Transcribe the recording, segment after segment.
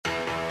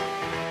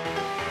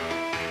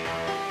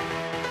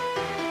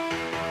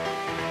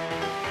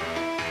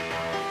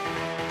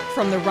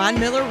from the Ron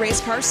Miller Race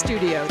Car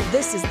Studio,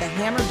 this is the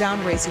Hammer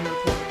Down Racing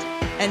Report.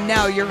 And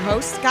now your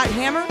hosts, Scott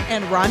Hammer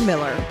and Ron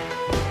Miller.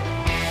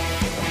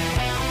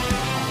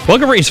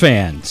 Welcome, race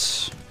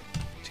fans,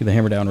 to the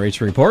Hammer Down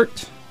Racing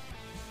Report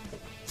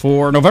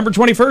for November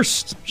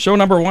 21st, show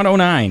number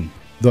 109.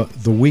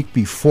 The week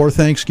before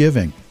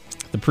Thanksgiving.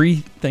 The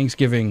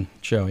pre-Thanksgiving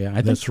show, yeah. I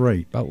think that's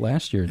right. About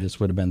last year, this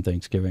would have been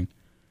Thanksgiving.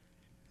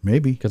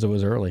 Maybe. Because it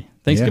was early.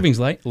 Thanksgiving's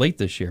late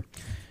this year.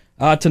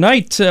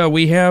 Tonight,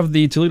 we have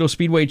the Toledo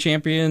Speedway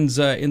champions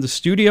in the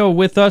studio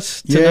with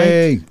us tonight.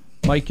 Yay.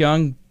 Mike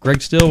Young,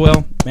 Greg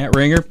Stillwell, Matt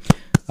Ringer.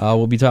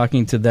 We'll be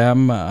talking to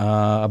them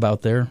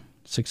about their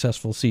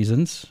successful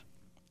seasons.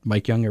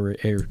 Mike Young,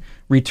 a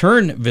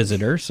return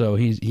visitor, so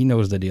he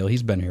knows the deal.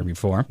 He's been here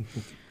before.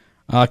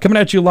 Coming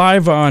at you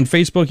live on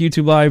Facebook,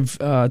 YouTube Live,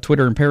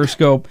 Twitter, and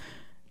Periscope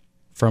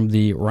from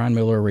the Ron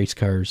Miller Race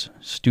Cars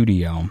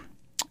studio.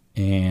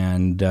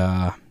 And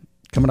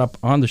coming up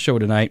on the show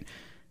tonight,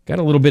 got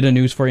a little bit of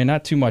news for you.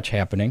 Not too much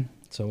happening,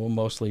 so we'll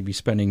mostly be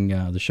spending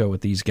the show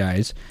with these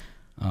guys.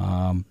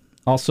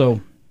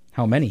 Also,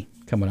 how many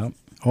coming up?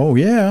 Oh,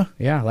 yeah.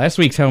 Yeah, last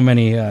week's how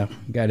many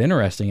got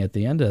interesting at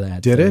the end of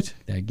that. Did it?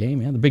 That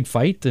game, yeah. The big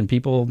fight and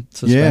people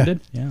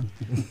suspended. Yeah.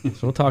 So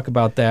we'll talk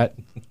about that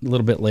a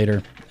little bit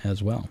later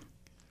as well.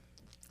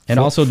 And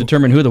also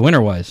determine who the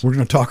winner was. We're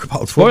going to talk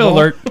about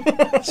Spoiler football?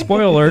 alert.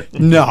 Spoiler alert.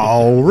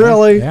 No,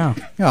 really? Yeah.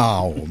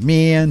 Oh,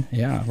 man.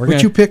 Yeah.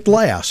 But you picked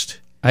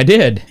last. I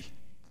did.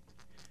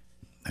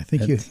 I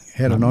think you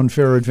had an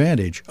unfair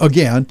advantage.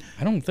 Again.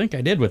 I don't think I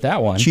did with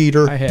that one.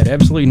 Cheater. I had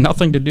absolutely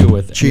nothing to do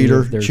with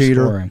Cheater. their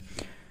Cheater. scoring.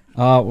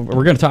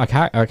 We're going to talk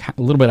a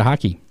little bit of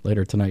hockey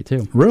later tonight,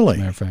 too. Really?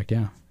 Matter of fact,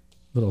 yeah.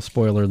 Little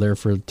spoiler there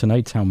for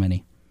tonight's How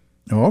Many.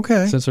 Oh,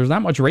 okay. Since there's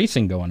not much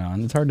racing going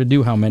on, it's hard to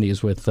do How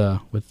Many's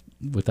without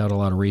a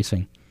lot of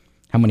racing.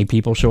 How many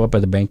people show up at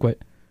the banquet?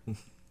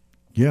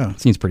 Yeah.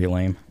 Seems pretty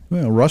lame.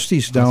 Well,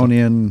 Rusty's down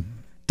in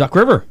Duck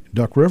River.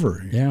 Duck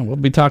River. Yeah, we'll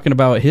be talking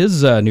about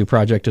his new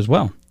project as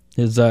well.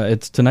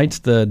 It's tonight's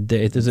the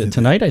day. Is it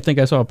tonight? I think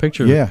I saw a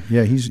picture. Yeah,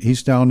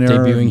 he's down there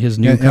debuting his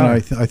new car.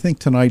 And I think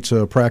tonight's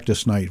a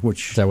practice night,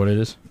 which is that what it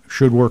is?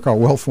 Should work out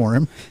well for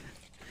him.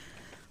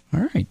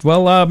 All right.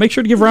 Well, make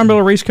sure to give Ron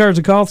Miller Race Cars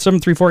a call,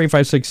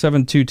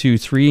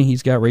 734-856-7223.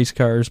 He's got race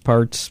cars,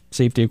 parts,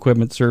 safety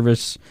equipment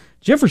service.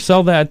 Did you ever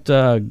sell that,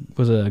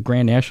 was it a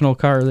Grand National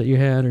car that you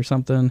had or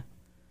something?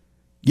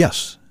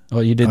 Yes.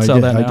 Oh, you did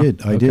sell that now?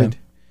 I did.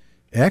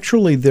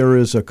 Actually, there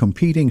is a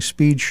competing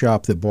speed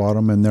shop that bought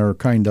them, and they're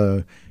kind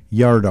of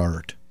yard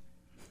art.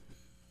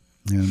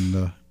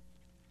 And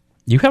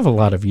you have a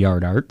lot of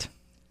yard art.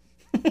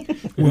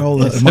 Well,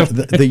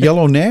 the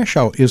yellow Nash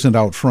isn't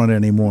out front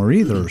anymore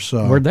either.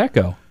 So where'd that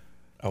go?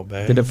 Out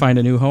back. Did it find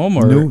a new home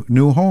or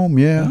new home?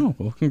 Yeah. Oh,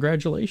 well,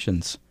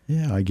 congratulations.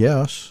 Yeah, I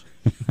guess.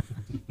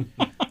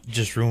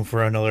 Just room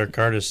for another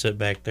car to sit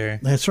back there.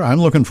 That's right. I'm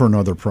looking for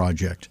another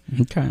project.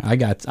 Okay, I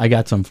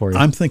got some for you.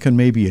 I'm thinking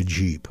maybe a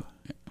Jeep,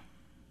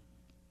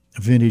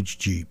 a vintage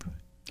Jeep.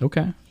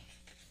 Okay.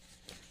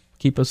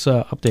 Keep us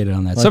updated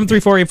on that.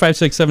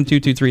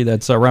 734-856-7223.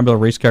 That's Ron Miller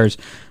Race Cars.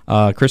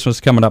 Christmas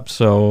is coming up,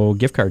 so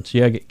gift cards.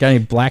 Yeah, got any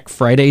Black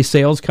Friday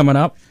sales coming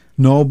up?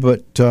 No,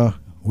 but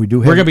we do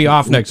have... We're going to be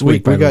off next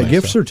week, We got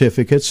gift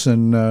certificates,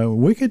 and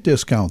we could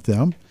discount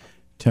them.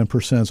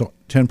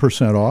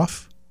 10%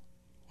 off.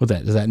 What's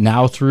that? Is that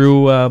now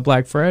through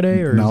Black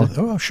Friday? Or now,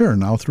 oh, sure,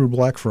 now through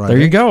Black Friday.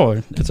 There you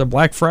go. It's a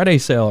Black Friday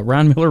sale at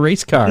Ron Miller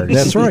Race Cars.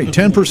 That's right.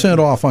 10%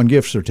 off on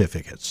gift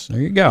certificates.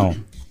 There you go.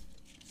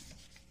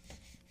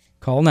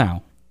 Call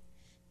now.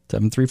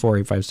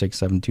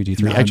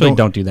 734-856-7223. No, Actually,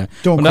 don't do that.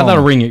 Don't well,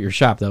 that'll ring at your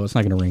shop, though. It's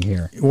not going to ring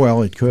here.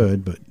 Well, it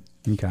could, but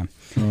okay.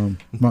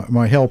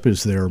 My help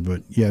is there,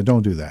 but yeah,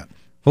 don't do that.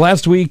 Well,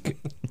 last week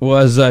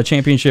was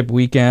championship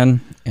weekend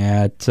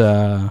at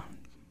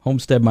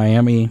Homestead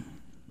Miami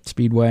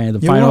Speedway. The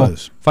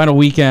final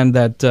weekend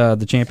that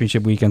the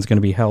championship weekend is going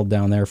to be held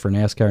down there for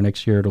NASCAR.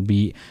 Next year it'll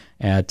be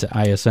at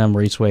ISM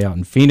Raceway out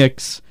in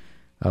Phoenix,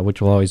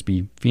 which will always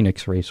be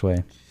Phoenix Raceway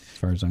as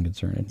far as I'm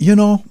concerned. You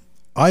know,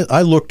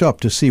 I looked up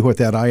to see what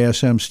that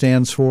ISM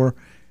stands for,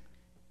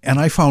 and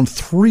I found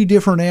 3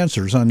 different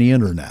answers on the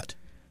internet.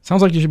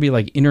 Sounds like it should be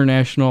like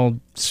International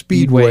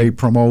Speedway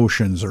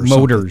Promotions or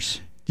Motors.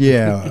 Something.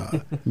 Yeah.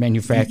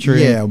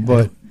 Manufacturing. Yeah,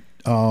 but...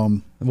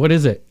 what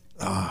is it?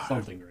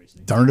 Something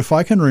racing. Darned if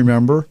I can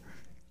remember,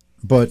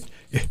 but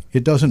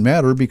it doesn't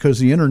matter because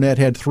the internet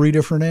had 3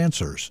 different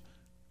answers.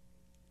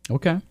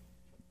 Okay.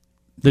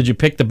 Did you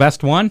pick the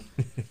best one?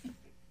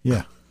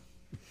 Yeah.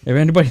 If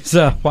anybody's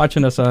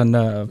watching us on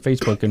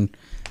Facebook, and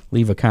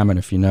leave a comment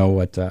if you know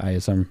what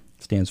ISM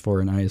stands for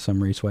in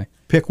ISM Raceway.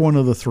 Pick one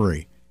of the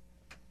 3.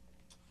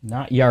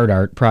 Not yard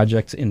art,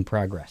 projects in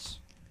progress.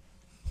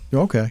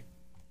 Okay.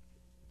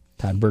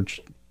 Todd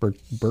Bircher. Todd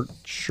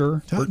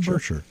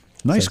Bircher.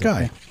 Nice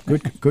guy.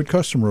 Good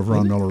customer of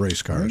Ron Miller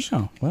Race Cars.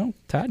 Oh, well,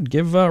 Todd,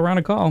 give Ron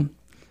a call.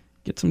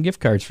 Get some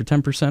gift cards for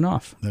 10%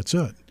 off. That's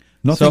it.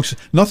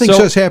 Nothing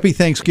says Happy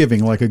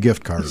Thanksgiving like a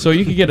gift card. So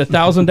you could get a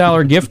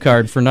 $1,000 gift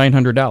card for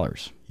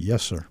 $900.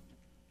 Yes, sir.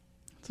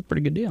 That's a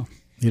pretty good deal.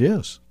 It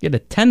is. Get a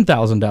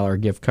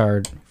 $10,000 gift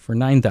card for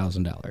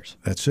 $9,000.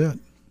 That's it.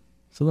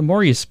 So the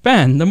more you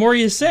spend, the more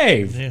you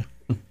save. Yeah.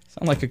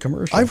 Sound like a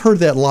commercial. I've heard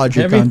that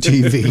logic Have you? on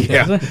TV.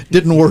 Yeah.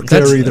 Didn't work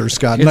there either,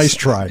 Scott. Nice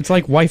try. It's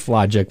like wife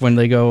logic when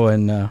they go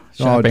and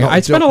shopping. don't- I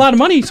spent a lot of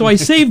money, so I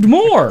saved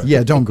more.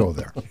 Yeah, don't go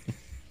there.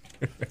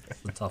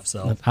 It's a tough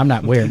sell. I'm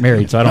not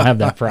married, so I don't have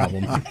that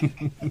problem.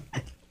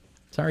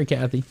 Sorry,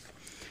 Kathy.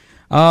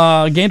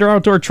 Gander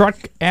Outdoor Truck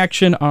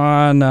action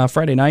on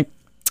Friday night.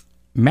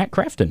 Matt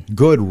Crafton.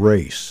 Good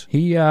race.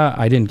 He,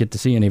 I didn't get to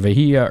see any of it.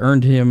 He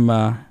earned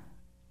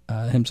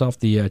himself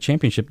the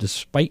championship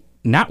despite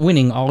not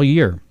winning all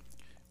year.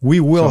 We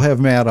will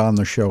have Matt on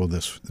the show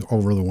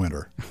over the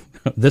winter.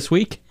 This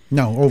week?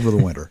 No, over the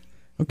winter.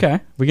 Okay.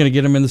 We're going to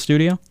get him in the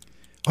studio?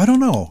 I don't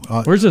know.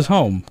 Where's his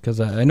home? Because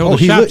I know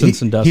the shop's in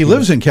Sandusky. He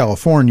lives in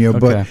California,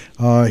 Okay.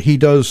 but he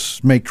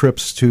does make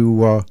trips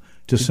to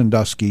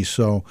Sandusky,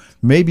 so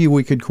maybe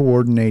we could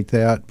coordinate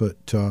that,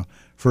 but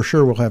for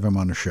sure we'll have him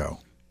on the show.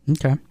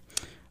 Okay.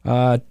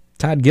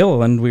 Todd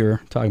Gilliland, we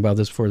were talking about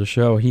this before the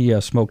show. He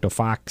smoked a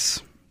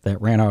fox that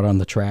ran out on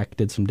the track,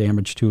 did some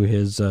damage to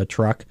his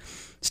truck.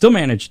 Still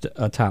managed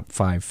a top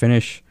 5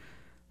 finish.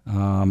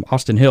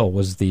 Austin Hill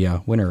was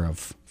the winner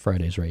of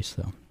Friday's race,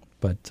 though.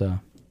 But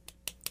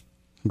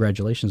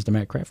congratulations to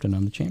Matt Crafton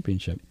on the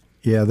championship.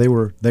 Yeah, they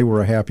were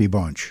a happy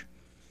bunch.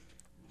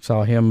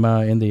 Saw him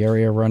in the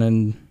area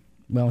running.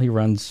 Well, he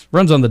runs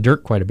on the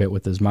dirt quite a bit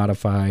with his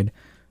modified.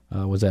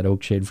 Was at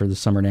Oakshade for the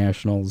Summer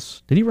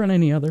Nationals. Did he run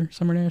any other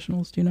Summer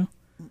Nationals? Do you know?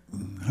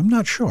 I'm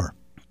not sure.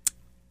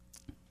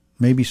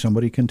 Maybe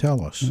somebody can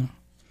tell us. Yeah.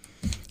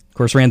 Of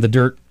course, ran the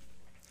dirt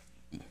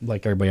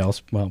like everybody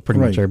else. Well, pretty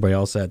much Right. everybody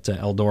else at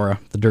Eldora,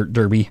 the Dirt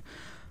Derby.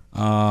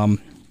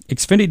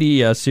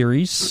 Xfinity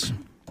Series.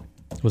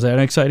 Was that an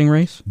exciting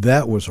race?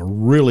 That was a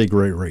really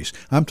great race.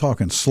 I'm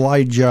talking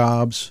slide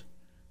jobs.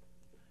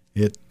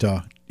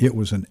 It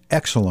was an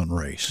excellent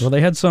race. Well,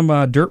 they had some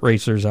dirt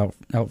racers out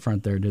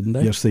front there, didn't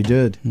they? Yes, they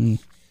did. We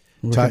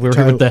were Ty- here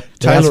Tyler- with the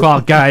Tyler-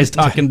 asphalt guys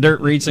talking dirt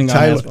racing on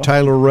asphalt.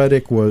 Tyler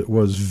Reddick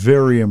was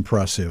very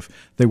impressive.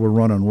 They were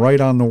running right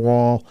on the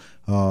wall,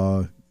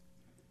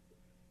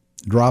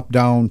 drop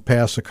down,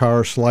 pass the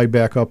car, slide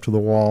back up to the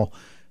wall.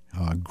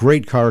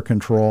 Great car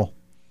control.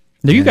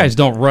 Now, you guys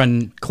don't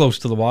run close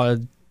to the wall.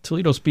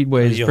 Toledo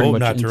Speedway is You pretty hope much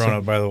not to inside. run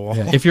up by the wall.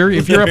 Yeah. If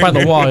you're up by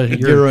the wall,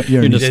 you're in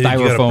the you got a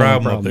styrofoam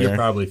problem up there. You're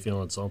probably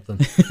feeling something.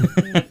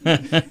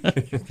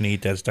 You can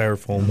eat that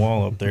styrofoam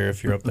wall up there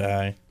if you're up that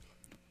high.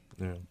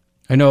 Yeah.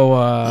 I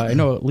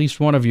know at least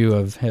one of you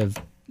have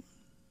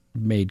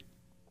made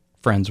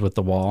friends with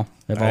the wall.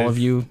 Have all of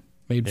you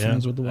made Yeah.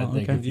 friends with the I wall?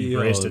 think Okay. if you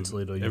raced at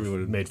Toledo,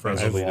 you've made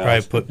friends I've with the probably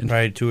walls.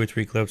 put 2 or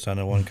 3 clips on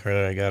the one car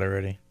that I got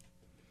already.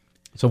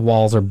 So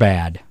walls are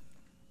bad.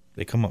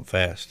 They come up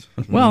fast.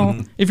 Well,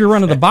 if you're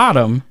running the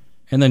bottom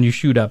and then you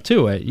shoot up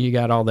to it, you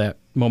got all that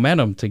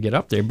momentum to get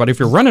up there. But if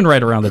you're running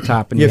right around the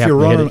top and you If have you're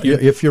to running,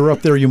 hit it, if you're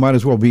up there, you might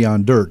as well be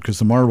on dirt because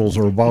the marbles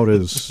are about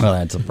as. well,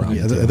 that's a problem.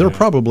 Yeah, too. they're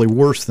probably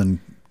worse than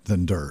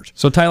dirt.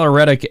 So Tyler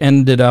Reddick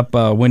ended up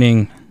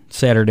winning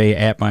Saturday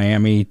at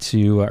Miami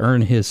to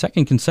earn his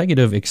second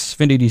consecutive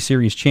Xfinity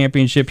Series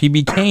championship. He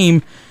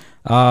became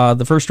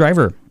the first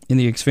driver in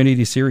the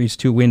Xfinity Series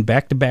to win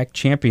back-to-back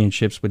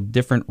championships with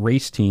different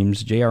race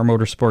teams, JR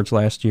Motorsports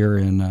last year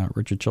and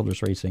Richard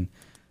Childress Racing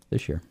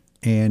this year.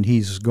 And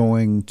he's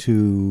going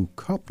to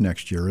Cup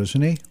next year,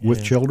 isn't he? With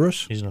Yeah.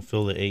 Childress? He's going to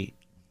fill the 8.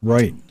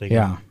 Right.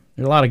 Yeah.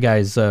 There are a lot of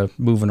guys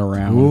moving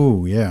around.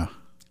 Ooh, yeah.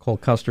 Cole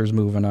Custer's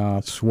moving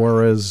up.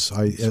 Suarez,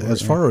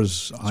 as far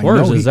as I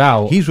Suarez know, is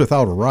out. He's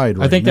without a ride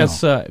right I think now.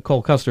 that's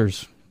Cole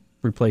Custer's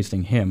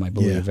replacing him, I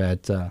believe,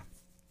 at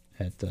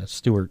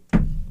Stewart.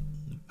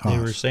 They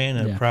were saying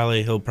that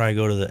Yeah. he'll probably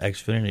go to the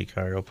Xfinity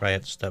car. He'll probably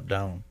have to step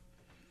down.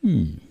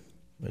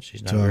 But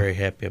she's not very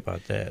happy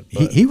about that.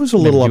 But He was a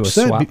little Maybe do a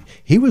upset. swap.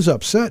 He was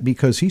upset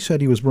because he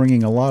said he was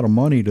bringing a lot of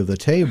money to the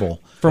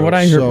table. From what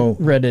I So-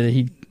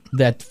 read,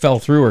 that fell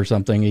through or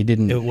something. He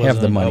didn't it have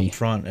wasn't the money. up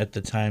front at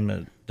the time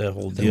that the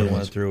whole deal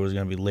went through. It was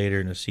going to be later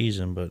in the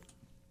season, but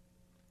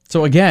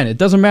So again, it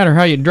doesn't matter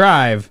how you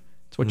drive;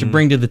 it's what you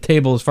bring to the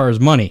table as far as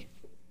money.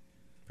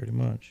 pretty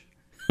much.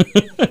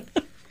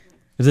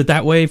 Is it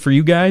that way for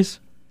you guys?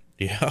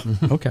 Yeah.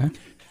 Okay,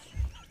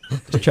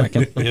 just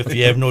checking. If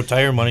you have no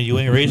tire money, you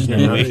ain't racing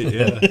anyway.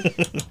 Yeah.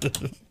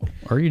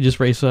 Or you just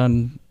race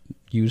on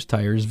used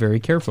tires very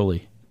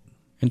carefully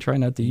and try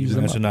not to use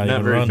them That's up. not Not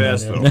even very run.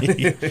 fast, then.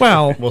 though.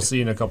 Well, We'll see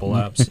in a couple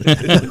laps.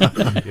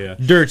 Yeah.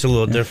 Dirt's a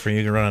little different.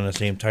 You can run on the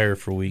same tire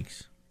for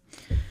weeks.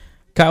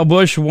 Kyle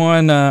Busch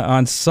won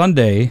on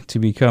Sunday to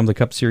become the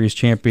Cup Series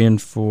champion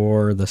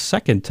for the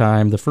second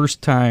time. The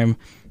first time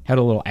had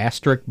a little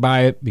asterisk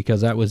by it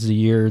because that was the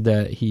year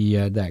that he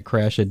had that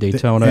crash at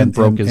Daytona and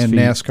broke his and feet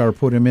NASCAR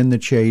put him in the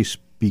chase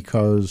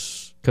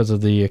because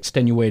of the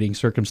extenuating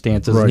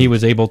circumstances. Right. And he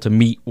was able to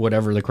meet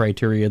whatever the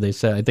criteria they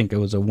said. I think it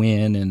was a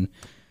win, and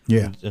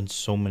And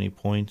so many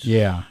points.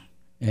 yeah,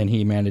 and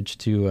he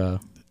managed to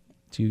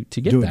get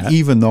do that. it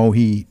even though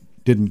he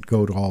didn't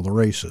go to all the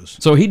races.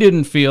 So he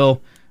didn't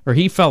feel or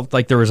he felt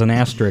like there was an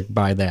asterisk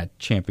by that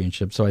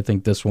championship. So I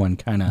think this one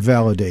kind of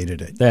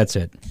validated it. That's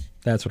it.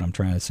 That's what I'm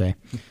trying to say.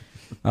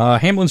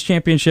 Hamlin's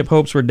championship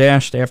hopes were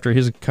dashed after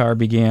his car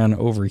began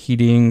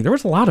overheating. There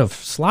was a lot of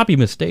sloppy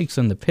mistakes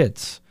in the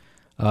pits.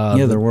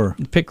 There were.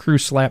 The pit crew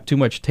slapped too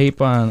much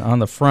tape on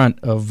the front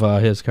of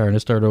his car, and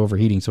it started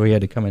overheating, so he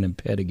had to come in and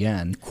pit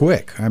again.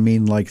 Quick. I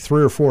mean, like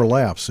 3 or 4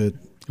 laps. It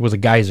was a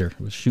geyser. It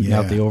was shooting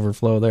out the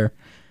overflow there.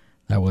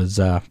 That was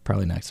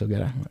probably not so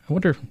good. I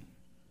wonder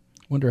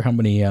how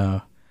many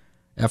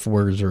F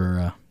words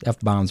or F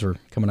bombs were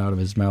coming out of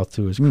his mouth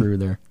to his crew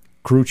there.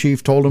 Crew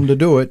chief told him to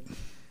do it.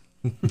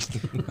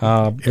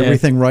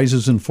 Everything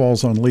rises and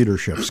falls on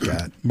leadership,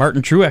 Scott.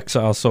 Martin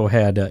Truex also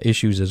had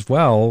issues as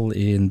well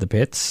in the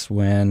pits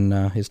when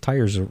his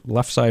tires,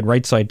 left side,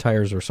 right side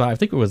tires were I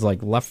think it was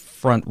like left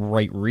front,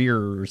 right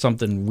rear or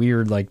something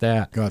weird like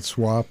that. Got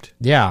swapped.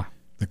 Yeah.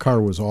 The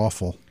car was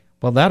awful.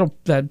 Well, that'll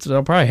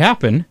probably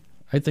happen.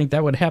 I think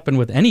that would happen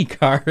with any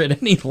car at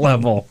any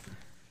level.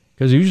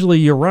 Because usually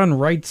you run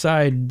right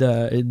side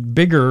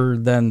bigger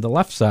than the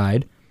left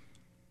side.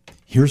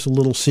 Here's a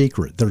little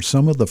secret. There's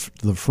some of the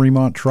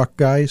Fremont truck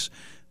guys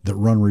that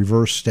run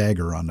reverse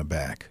stagger on the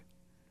back.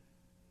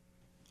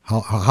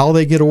 How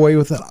they get away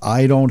with it,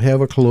 I don't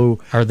have a clue.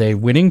 Are they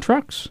winning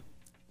trucks?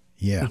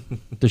 Yeah.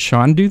 Does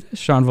Sean do this?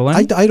 Sean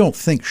Valenti? I don't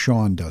think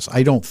Sean does.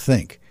 I don't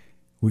think.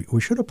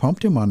 We should have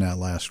pumped him on that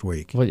last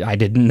week. Well, I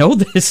didn't know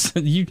this.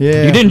 You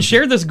didn't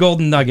share this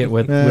golden nugget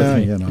with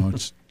me. You know,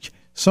 it's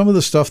some of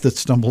the stuff that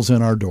stumbles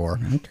in our door.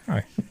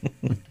 Okay.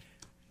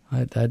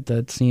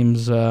 That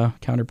seems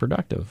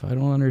counterproductive. I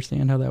don't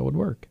understand how that would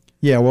work.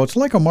 Yeah, well, it's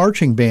like a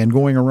marching band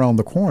going around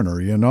the corner.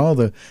 You know,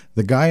 the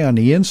guy on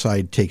the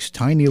inside takes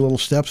tiny little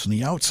steps, and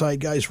the outside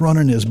guy's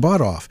running his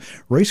butt off.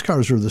 Race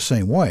cars are the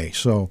same way.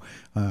 So,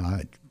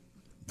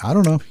 I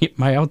don't know.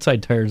 My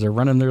outside tires are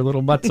running their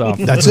little butts off.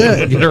 That's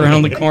it. Get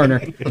around the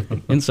corner.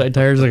 Inside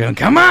tires are going,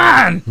 come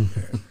on!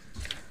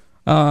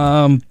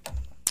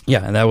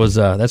 Yeah, and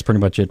that's pretty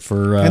much it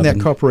for. And that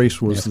Cup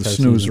race was the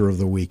snoozer season of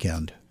the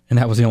weekend. And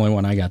that was the only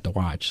one I got to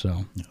watch.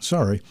 So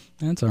sorry,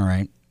 that's all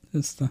right.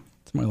 It's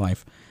my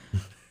life.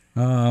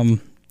 A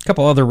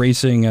couple other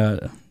racing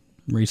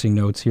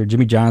notes here.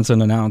 Jimmy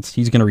Johnson announced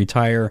he's going to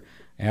retire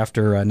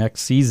after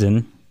next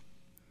season.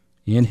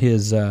 In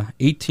his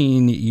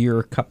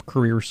 18-year Cup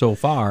career so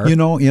far,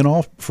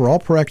 for all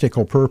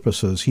practical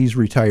purposes, he's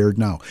retired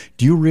now.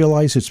 Do you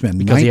realize it's been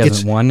he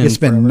hasn't won? It's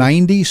been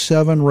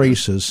 97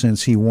 races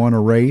since he won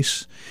a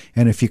race,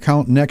 and if you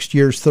count next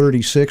year's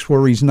 36,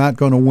 where he's not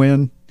going to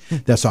win,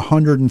 that's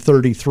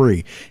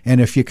 133.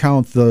 And if you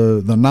count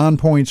the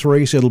non-points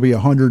race, it'll be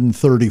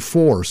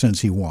 134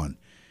 since he won.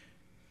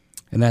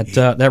 And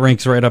that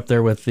ranks right up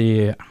there with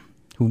the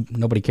who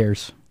nobody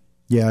cares.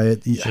 Yeah,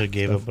 should have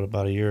gave up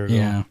about a year ago.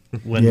 Yeah,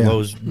 when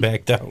Lowe's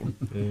backed out.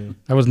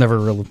 I was never a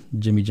real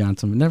Jimmy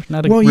Johnson, not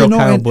a real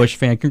Kyle Busch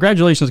fan.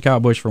 Congratulations, Kyle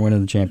Busch, for winning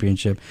the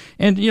championship.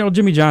 And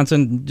Jimmy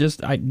Johnson,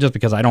 just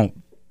because I'm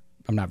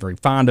not very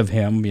fond of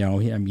him.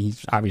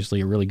 He's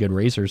obviously a really good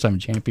racer. 7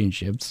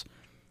 championships,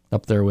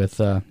 up there with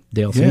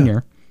Dale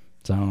Sr.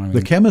 So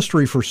the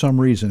chemistry for some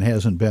reason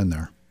hasn't been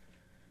there.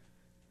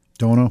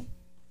 Don't know.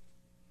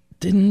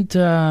 Didn't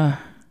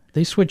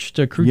they switched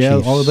to crew chiefs?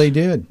 Yeah, oh, they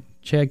did.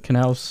 Chad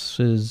Knaus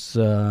is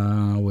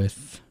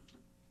with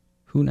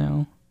who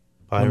now?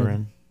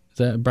 Byron. Is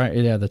that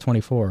Brian? Yeah, the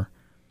 24.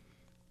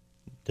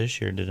 This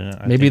year, didn't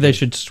it? Maybe they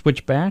should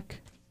switch back.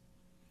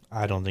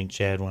 I don't think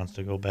Chad wants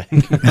to go back.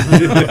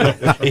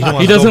 He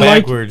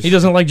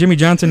doesn't like Jimmy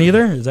Johnson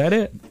either. Is that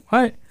it?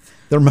 What?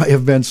 There might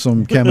have been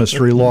some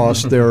chemistry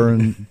lost there,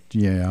 and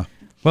yeah.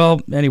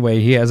 Well, anyway,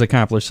 he has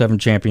accomplished 7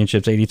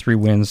 championships, 83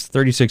 wins,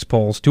 36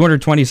 poles,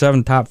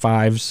 227 top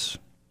fives.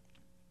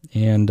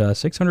 And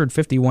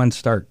 651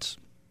 starts.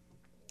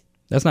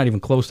 That's not even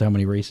close to how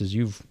many races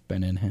you've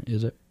been in,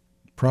 is it?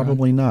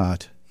 Probably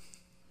not.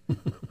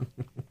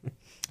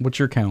 What's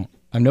your count?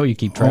 I know you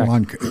keep track.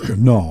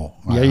 No.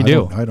 Yeah, you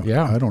do. I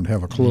don't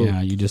have a clue.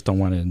 Yeah, you just don't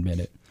want to admit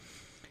it.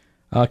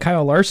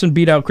 Kyle Larson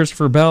beat out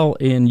Christopher Bell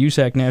in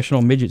USAC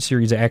National Midget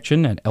Series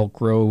action at Elk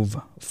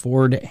Grove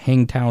Ford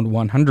Hangtown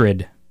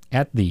 100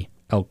 at the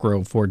Elk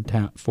Grove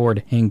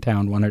Ford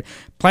Hangtown 100.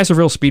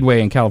 Placerville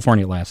Speedway in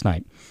California last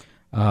night.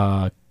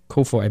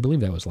 Kofoid, I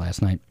believe that was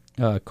last night.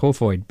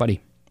 Kofoid, Buddy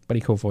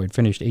Kofoid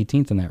finished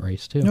 18th in that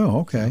race too. Oh,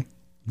 okay.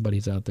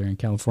 Buddy's out there in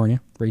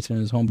California racing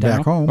in his hometown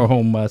back home or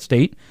home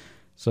state,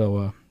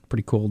 so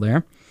pretty cool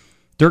there.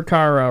 Dirt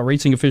car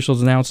racing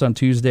officials announced on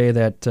Tuesday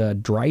that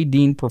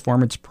Dryden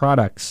Performance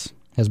Products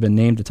has been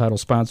named the title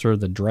sponsor of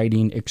the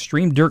Dryden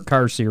Extreme Dirt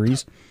Car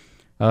Series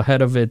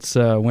ahead of its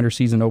winter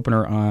season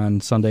opener on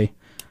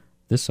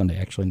this Sunday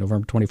actually,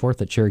 November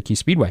 24th at Cherokee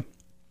Speedway.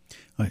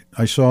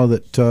 I saw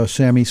that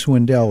Sammy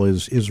Swindell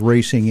is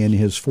racing in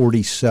his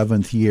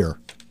 47th year.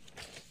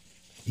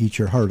 Eat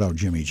your heart out,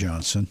 Jimmy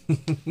Johnson.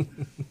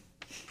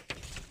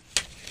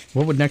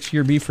 What would next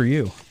year be for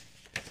you?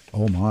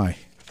 Oh, my.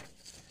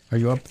 Are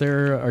you up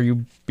there? Are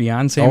you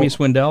beyond Sammy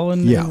Swindell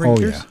in years?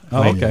 Yeah.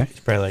 Oh, okay. It's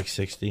probably like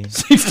 60.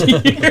 60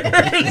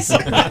 years.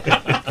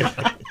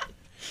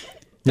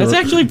 That's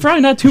actually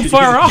probably not too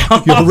far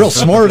off. You're a real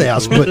smart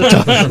ass, but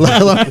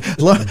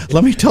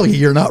let me tell you,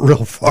 you're not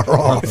real far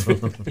off.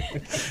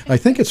 I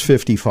think it's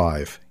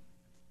 55.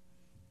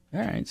 All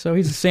right,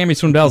 so Sammy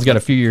Swindell's got a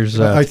few years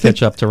to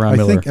catch up to Ron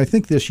Miller. I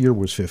think this year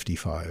was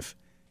 55.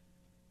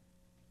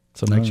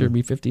 So next year will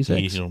be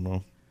 56. You don't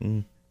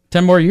know.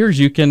 10 more years,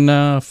 you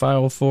can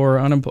file for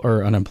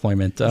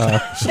unemployment.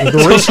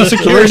 Social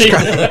Security.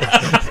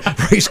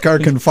 Race car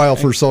can file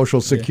for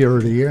Social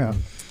Security, yeah.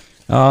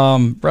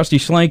 Rusty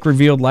Schlenk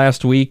revealed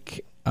last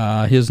week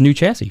his new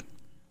chassis.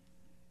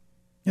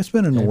 It's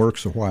been in the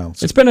works a while.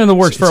 It's been in the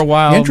works for a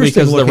while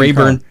because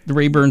the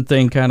Rayburn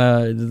thing kind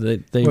of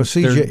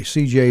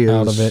CJ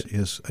out of it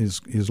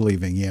is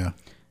leaving, yeah.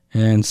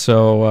 And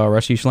so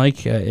Rusty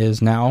Schlenk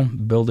is now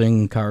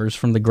building cars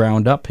from the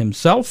ground up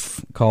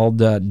himself, called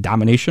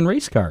Domination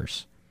Race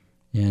Cars,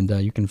 and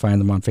you can find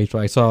them on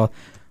Facebook. I saw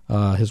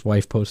his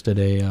wife posted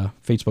a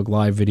Facebook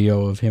Live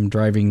video of him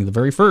driving the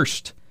very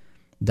first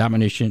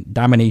Domination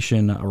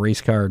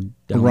race car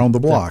around the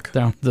block,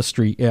 down the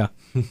street. Yeah,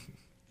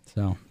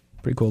 so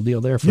pretty cool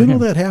deal there for him. You know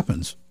that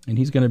happens, and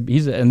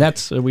and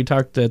that's we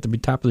talked at the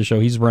top of the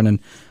show. He's running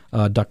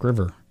Duck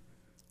River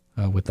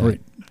with that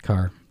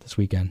car this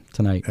weekend,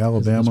 tonight.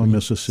 Alabama,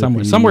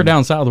 Mississippi. Somewhere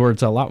down south where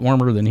it's a lot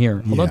warmer than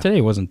here. Although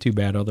today wasn't too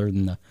bad other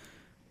than the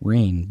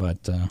rain,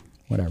 but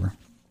whatever.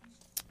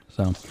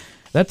 So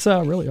that's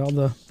really all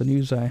the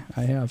news I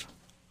have.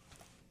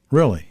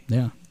 Really?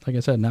 Yeah. Like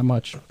I said, not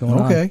much going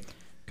on. Okay.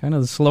 Kind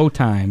of the slow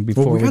time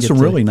before we got some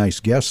really nice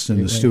guests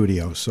in the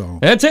studio. So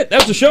that's it.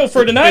 That's the show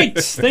for tonight.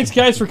 Thanks,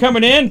 guys, for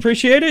coming in.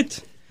 Appreciate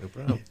it. No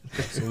problem.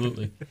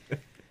 Absolutely.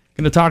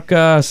 Going to talk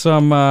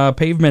some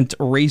pavement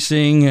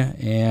racing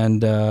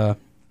and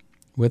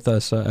with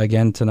us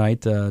again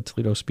tonight,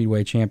 Toledo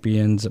Speedway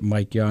champions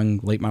Mike Young,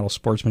 late model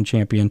sportsman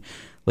champion,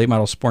 late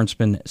model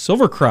sportsman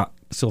Silver Cup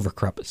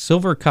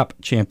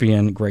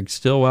champion Greg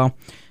Stillwell,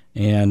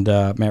 and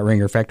Matt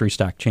Ringer, factory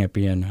stock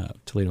champion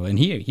Toledo. And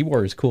he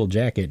wore his cool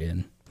jacket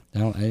in.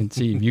 I didn't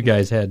see if you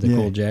guys had the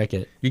cool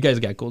jacket. You guys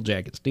got cool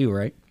jackets too,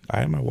 right? I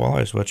had my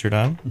walleye sweatshirt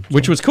on,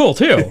 which was cool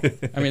too.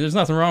 I mean, there's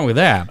nothing wrong with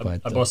that. But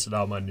I busted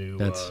out my new.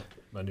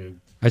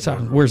 I saw.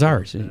 Where's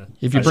ours? Yeah.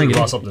 If you bring it,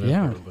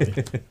 yeah.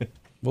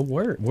 We'll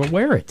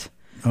wear it.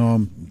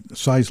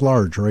 Size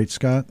large, right,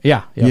 Scott?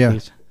 Yeah.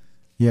 Please.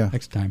 Yeah.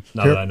 Next time.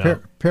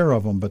 Pair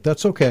of them, but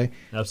that's okay.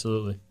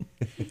 Absolutely.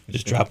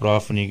 Just drop it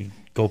off when you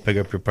go pick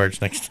up your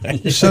parts next time.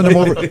 Send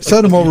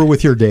them over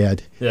with your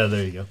dad. Yeah,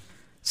 there you go.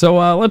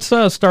 So let's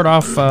start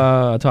off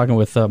talking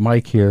with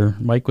Mike here.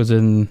 Mike was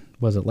in,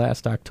 was it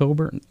last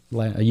October?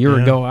 A year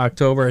ago,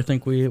 October, I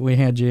think we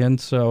had you in.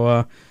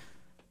 So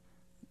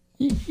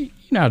you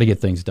know how to get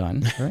things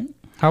done, right?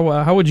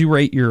 How would you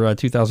rate your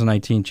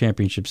 2019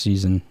 championship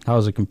season? How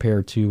does it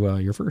compare to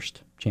your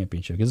first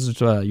championship? Because this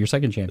is your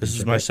second championship. This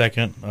is my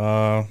second.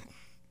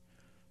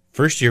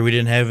 First year we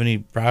didn't have any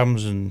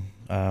problems, and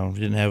we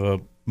didn't have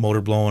a motor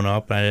blowing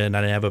up. I didn't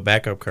have a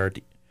backup car,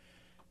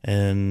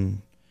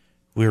 and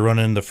we were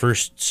running the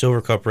first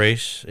Silver Cup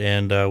race,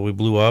 and we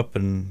blew up,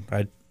 and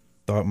I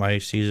thought my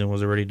season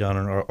was already done,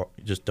 or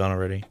just done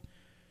already.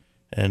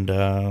 And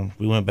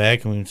we went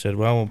back and we said,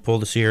 well, we'll pull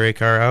the CRA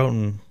car out,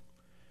 and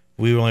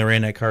we only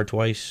ran that car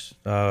twice,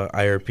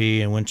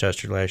 IRP and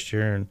Winchester last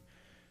year,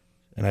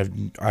 and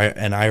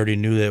I already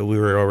knew that we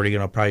were already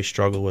going to probably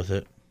struggle with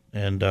it,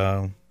 and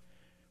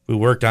we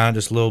worked on it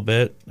just a little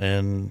bit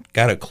and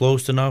got it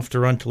close enough to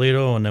run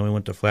Toledo, and then we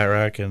went to Flat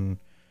Rock, and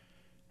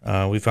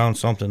we found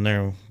something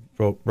there.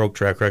 Broke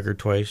track record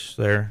twice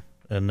there,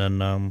 and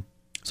then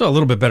so a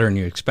little bit better than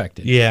you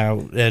expected. Yeah,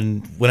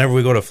 and whenever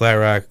we go to Flat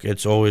Rock,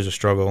 it's always a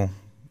struggle.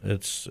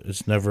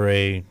 It's never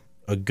a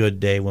good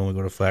day when we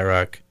go to Flat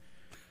Rock.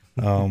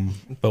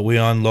 But we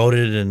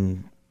unloaded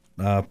and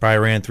probably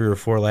ran 3 or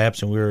 4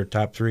 laps, and we were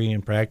top 3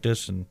 in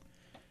practice. And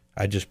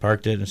I just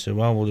parked it and said,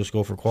 well, we'll just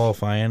go for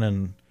qualifying.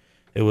 And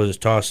it was a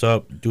toss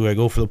up. Do I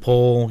go for the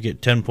pole,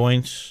 get 10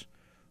 points,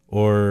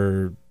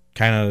 or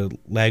kind of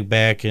lag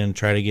back and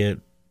try to get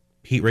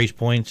heat race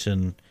points?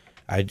 And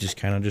I just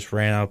kind of just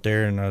ran out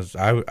there, and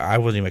I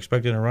wasn't even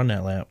expecting to run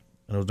that lap.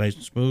 And it was nice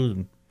and smooth,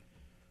 and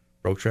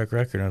broke track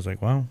record. And I was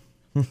like, wow.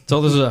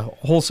 So this is a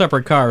whole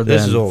separate car.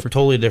 This is a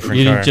totally different car.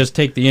 You didn't just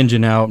take the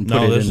engine out and put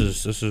it in. No,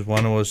 this is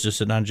one that was just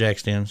sitting on jack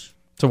stands.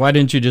 So why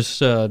didn't you just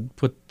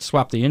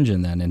swap the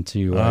engine then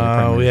into?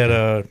 We had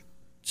to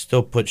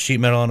still put sheet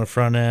metal on the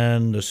front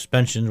end. The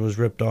suspension was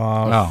ripped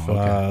off. Oh,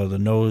 okay. The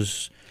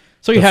nose.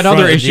 So you had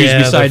other issues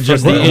besides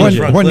just the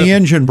engine. When the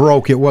engine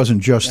broke, it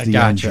wasn't just the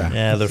engine.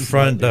 Yeah, the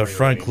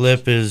front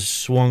clip is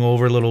swung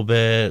over a little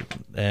bit,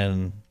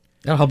 and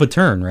that'll help it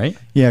turn, right?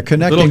 Yeah,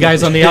 connecting little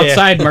guys on the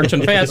outside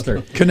marching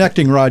faster.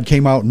 Connecting rod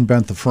came out and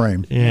bent the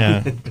frame.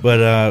 Yeah,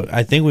 but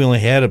I think we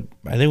had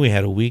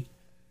a week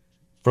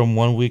from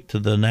 1 week to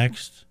the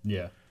next.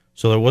 Yeah.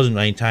 So there wasn't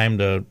any time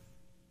to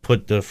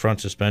put the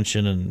front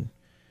suspension, and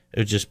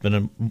it's just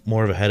been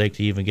more of a headache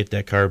to even get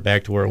that car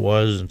back to where it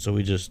was, and so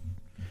we just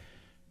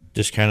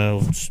kind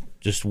of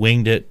just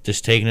winged it,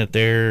 just taking it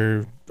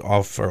there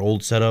off our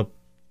old setup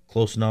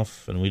close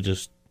enough, and I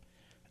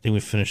think we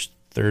finished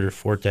third or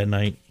fourth that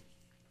night.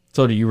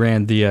 So you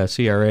ran the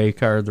CRA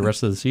car the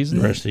rest of the season?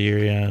 The rest of the year,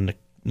 yeah. And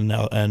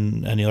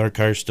the other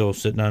car's still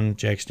sitting on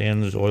jack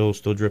stands. There's oil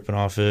still dripping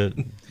off it.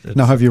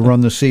 Now, have you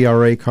run the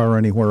CRA car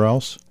anywhere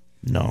else?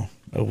 No.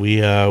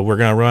 We're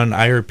going to run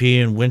IRP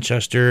in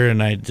Winchester,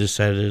 and I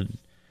decided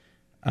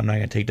I'm not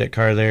going to take that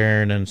car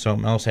there, and then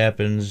something else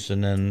happens,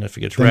 and then if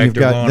it gets wrecked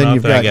or blown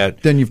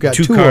up, then you've got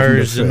two two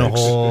cars of them to in the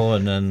fix. hole,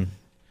 and then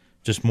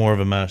just more of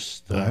a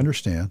mess. I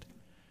understand.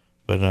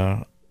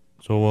 But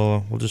so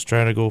we'll just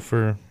try to go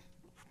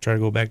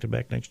back to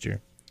back next year.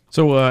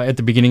 So at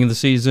the beginning of the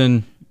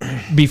season,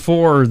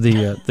 before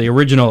the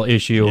original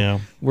issue, Yeah.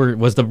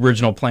 was the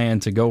original plan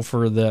to go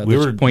for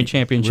the point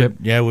championship?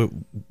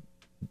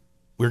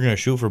 We're going to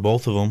shoot for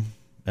both of them,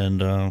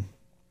 and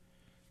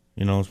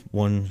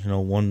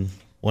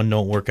one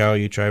don't work out,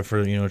 you try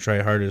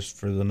hardest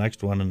for the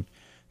next one, and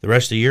the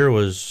rest of the year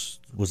was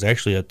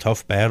actually a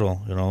tough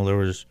battle. There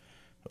was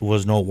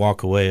no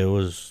walk away. It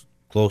was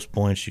close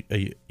points.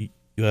 You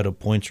had a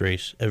points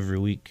race every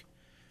week,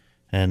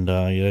 and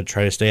you had to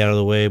try to stay out of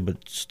the way, but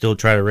still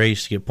try to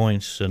race to get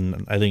points.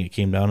 And I think it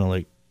came down to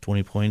like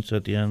 20 points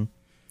at the end.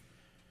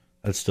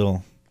 That's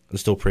still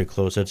pretty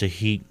close. That's a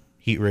heat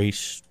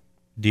race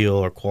deal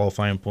or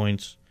qualifying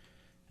points.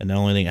 And the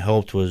only thing that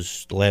helped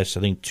was the last, I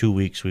think, 2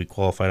 weeks we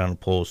qualified on the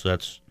pole, so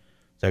that's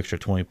the extra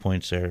 20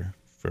 points there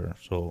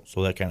so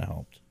that kind of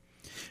helped.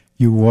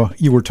 You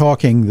were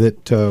talking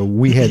that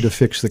we had to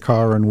fix the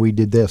car and we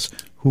did this.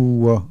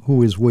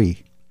 Who is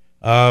we?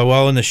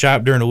 Well, in the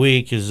shop during the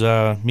week is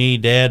me,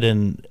 Dad,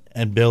 and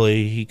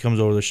Billy. He comes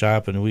over to the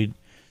shop, and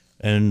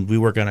we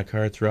work on a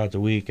car throughout the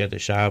week at the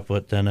shop.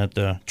 But then at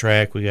the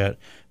track, we got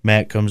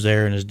Matt comes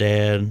there and his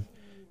dad,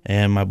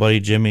 and my buddy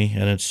Jimmy,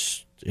 and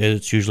it's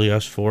usually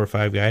us 4 or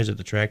 5 guys at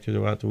the track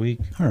throughout the week.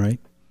 All right.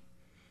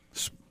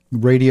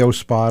 Radio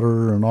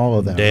spotter and all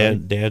of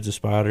that. Dad's a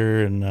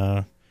spotter, and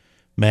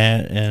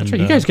Matt and That's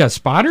right. You guys got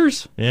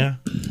spotters? yeah.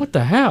 What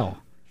the hell?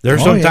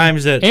 There's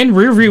sometimes that And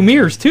rear view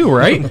mirrors too,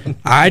 right?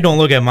 I don't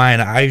look at mine.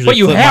 I usually But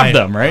you flip have mine.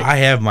 them, right? I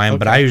have mine,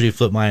 but I usually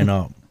flip mine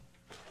up.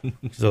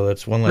 So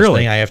that's one less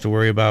Really? thing I have to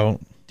worry about.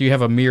 Do you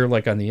have a mirror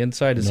like on the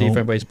inside to see if Nope.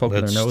 anybody's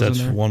poking their nose That's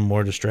in there? one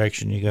more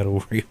distraction you got to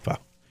worry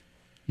about.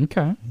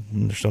 Okay.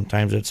 And there's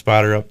sometimes that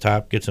spotter up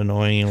top gets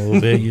annoying a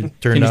little bit. You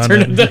turn Can you down,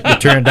 turn it down? you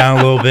turn it down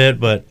a little bit,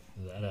 but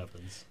That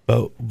happens.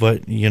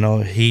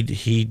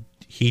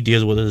 he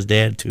deals with his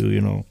dad too,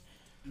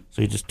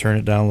 so you just turn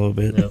it down a little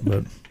bit. Yep.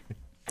 But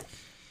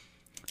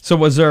So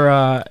was there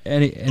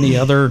any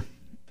other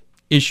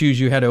issues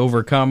you had to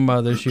overcome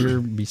this year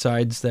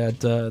besides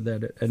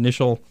that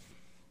initial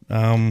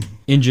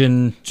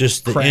engine?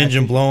 just the crack?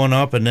 engine blowing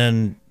up, and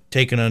then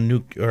taking a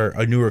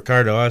newer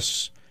car to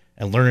us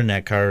and learning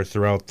that car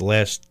throughout the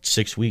last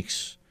 6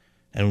 weeks,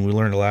 and we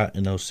learned a lot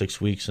in those 6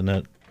 weeks, and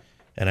I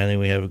think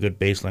we have a good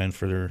baseline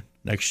for their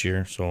next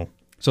year. So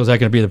So is that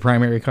going to be the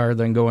primary car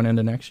then going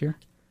into next year?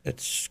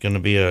 it's going to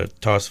be a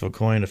toss of a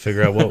coin to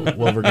figure out what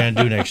we're going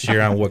to do next year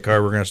on what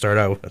car we're going to start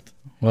out with.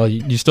 Well,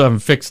 you still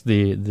haven't fixed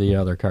the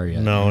other car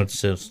yet. No, it's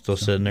still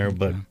sitting there,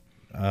 but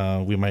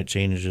we might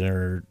change it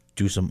or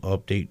do some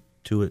update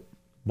to it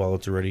while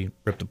it's already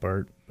ripped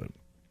apart. But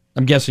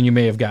I'm guessing you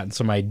may have gotten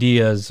some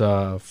ideas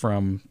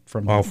from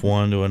off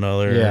one to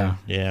another. Yeah.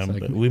 Yeah, It's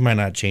like- but we might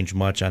not change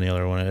much on the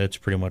other one. It's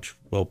pretty much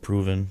well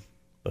proven.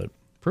 But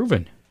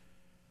proven.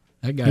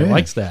 That guy Yeah.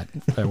 likes that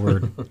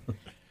word.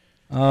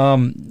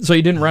 So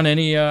you didn't run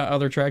any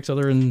other tracks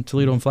other than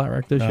Toledo and Flat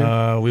Rock this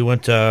year? we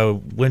went to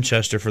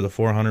Winchester for the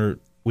 400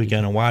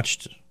 weekend and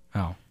watched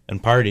Oh.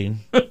 and partied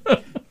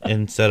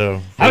instead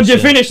of. How'd you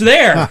racing. finish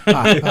there?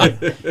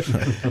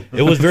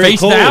 It was very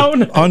Face cold.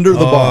 down? Under the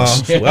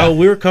bus. Well,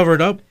 we were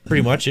covered up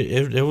pretty much.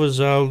 It was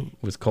It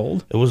was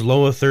cold. it was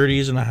low of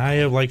 30s and a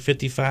high of like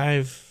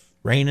 55,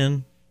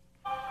 raining.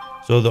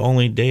 So the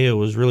only day it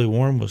was really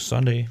warm was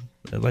Sunday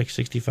at like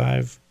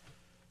 65.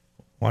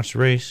 Watched the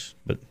race,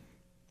 but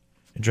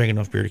I drank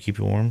enough beer to keep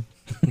you warm.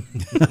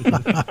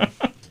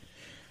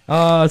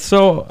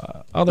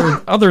 So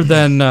other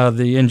than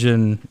the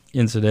engine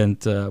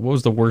incident, what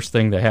was the worst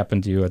thing that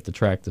happened to you at the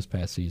track this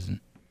past season?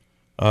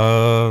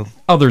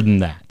 Other than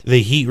that,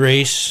 The heat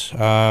race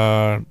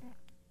got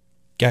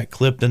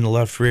clipped in the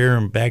left rear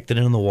and backed it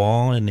in the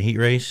wall in the heat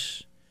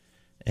race,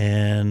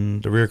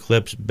 and the rear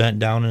clips bent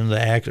down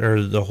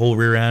into the whole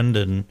rear end,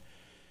 and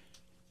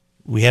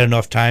we had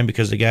enough time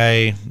because the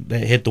guy that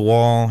hit the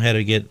wall had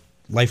to get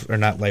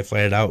not life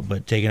flighted out,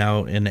 but taken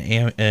out in the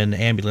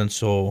ambulance.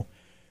 So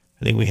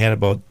I think we had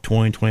about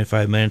 20,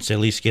 25 minutes to at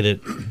least get it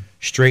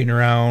straightened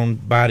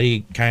around,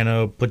 body kind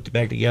of put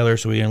back together,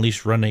 so we can at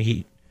least run the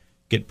heat,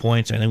 get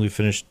points. I think we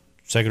finished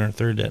second or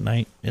third that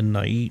night in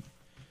the heat.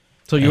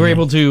 so you were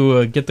able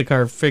to get the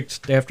car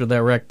fixed after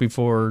that wreck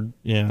before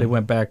Yeah. they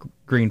went back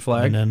green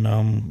flag. And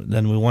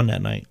then we won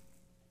that night.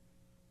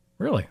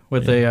 Really,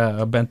 with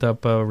a bent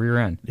up rear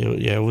end.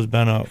 It was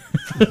bent up.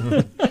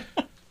 It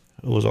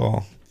was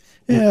all.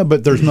 Yeah,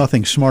 but there's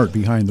nothing smart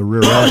behind the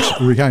rear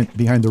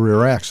behind the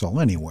rear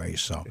axle anyway.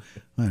 So,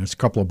 and it's a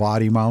couple of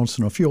body mounts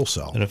and a fuel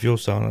cell. And a fuel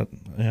cell,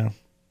 yeah.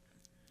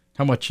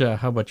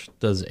 How much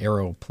does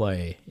aero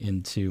play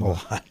into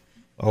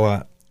A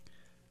lot.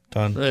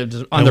 Ton.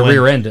 just on the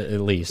rear end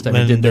at least? I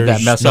mean, did that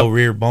there's mess no up?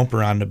 rear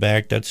bumper on the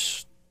back,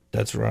 that's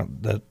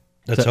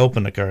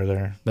helping the car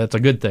there. That's a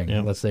good thing.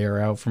 Yeah. Lets the air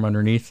out from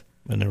underneath.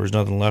 And there was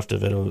nothing left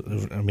of it.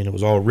 It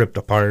was all ripped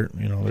apart.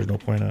 There's no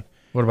point of.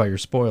 What about your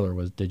spoiler?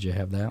 Did you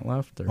have that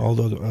left? Or?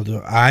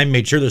 Although I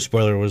made sure the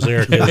spoiler was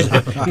there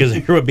because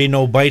there would be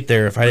no bite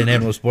there if I didn't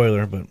have no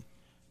spoiler. But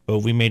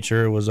we made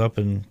sure it was up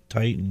and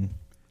tight and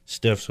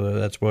stiff so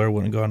that spoiler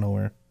wouldn't go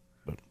nowhere.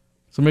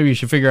 So maybe you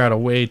should figure out a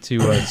way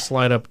to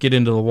slide up, get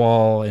into the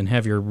wall, and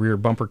have your rear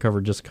bumper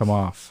cover just come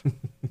off.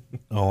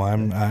 Oh,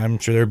 I'm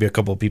sure there'd be a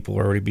couple of people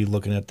already be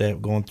looking at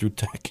that going through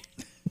tech.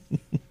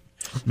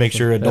 Make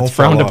sure it don't That's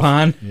frowned fall off.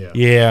 upon.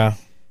 Yeah.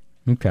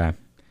 Okay.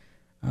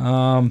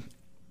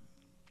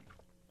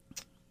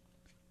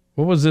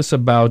 What was this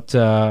about?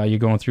 You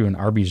going through an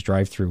Arby's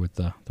drive-through with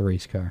the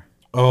race car?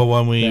 Oh,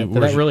 when we Did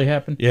that really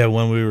happen? Yeah,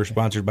 when we were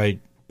sponsored by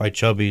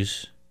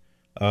Chubby's,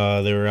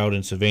 they were out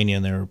in Sylvania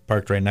and they were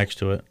parked right next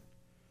to it.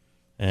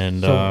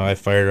 And I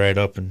fired right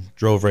up and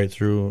drove right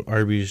through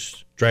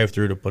Arby's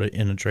drive-through to put it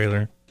in the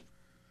trailer.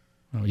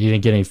 Oh, you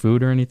didn't get any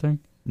food or anything?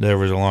 There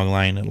was a long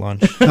line at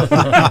lunch.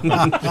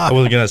 I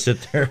wasn't going to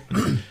sit there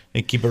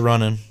and keep it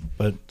running,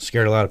 but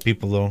scared a lot of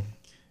people, though.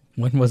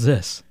 When was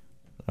this?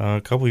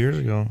 A couple years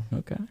ago.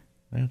 Okay.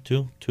 Yeah,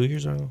 two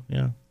years ago,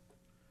 yeah.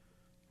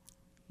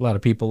 A lot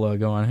of people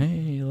going,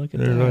 hey, look at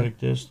They're that. like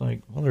this, well,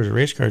 there's a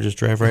race car just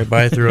drive right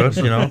by through us,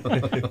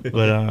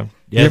 But,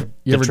 yeah,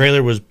 You the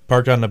trailer was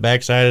parked on the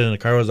backside and the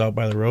car was out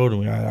by the road,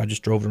 and I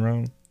just drove it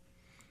around.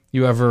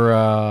 You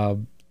ever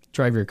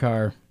drive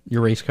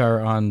your race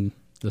car on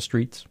the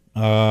streets?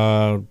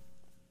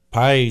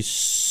 Probably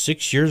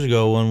 6 years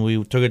ago when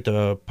we took it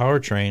to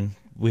Powertrain,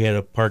 we had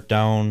to park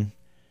down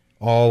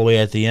all the way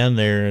at the end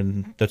there,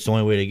 and that's the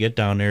only way to get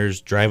down there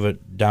is drive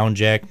it down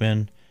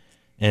Jackman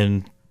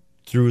and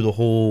through the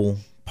whole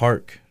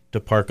park to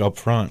park up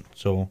front.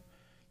 So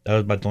that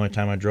was about the only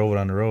time I drove it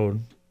on the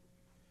road.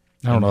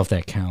 I don't know if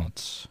that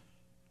counts.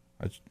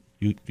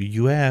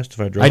 You asked if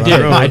I drove it on the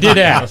road. I did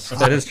ask.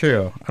 That is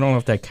true. I don't know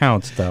if that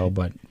counts though,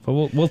 but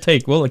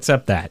we'll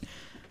accept that.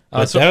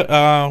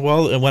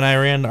 Well, when I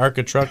ran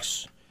ARCA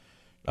trucks,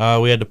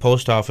 we had the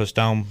post office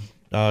down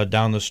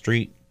the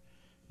street,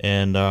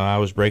 and I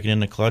was breaking in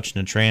the clutch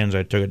and the trans.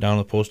 I took it down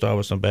to the post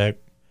office and back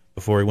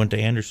before we went to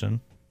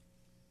Anderson.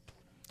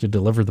 To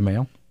deliver the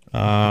mail?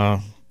 I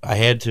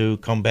had to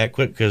come back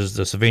quick because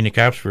the Sylvania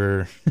cops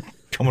were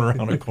coming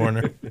around the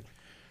corner.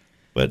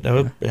 But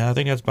I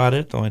think that's about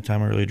it. The only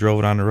time I really drove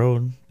it on the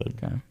road. But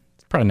Okay.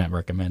 It's probably not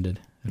recommended.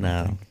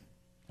 no,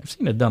 I've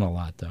seen it done a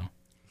lot though.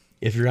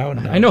 if you're out,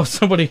 I know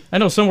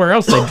somewhere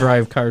else they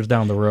drive cars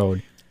down the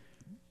road.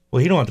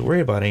 Well, you don't have to worry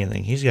about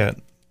anything. He's got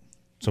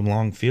some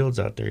long fields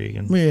out there. You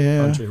can. Yeah,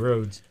 Country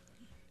roads.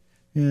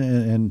 yeah,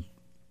 and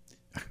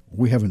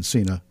we haven't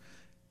seen a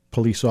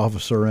police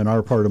officer in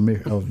our part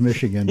of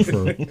Michigan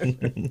for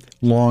a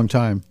long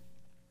time.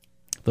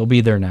 They'll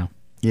be there now.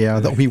 Yeah,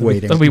 they'll be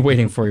waiting. They'll be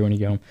waiting for you when you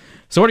go home.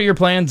 So what are your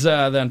plans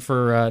then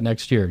for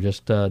next year?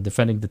 Just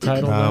defending the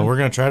title? then? We're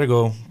gonna try to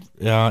go.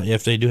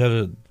 If they do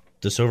have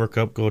the Silver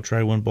Cup, go try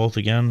to win both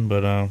again.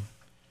 But I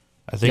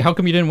think How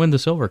come you didn't win the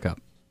Silver Cup?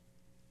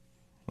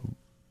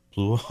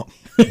 blew up.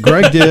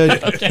 Greg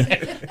did.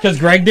 Because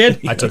Greg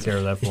did? I took care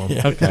of that for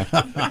him. Okay.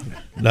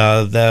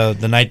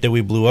 The night that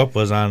we blew up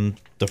was on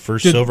the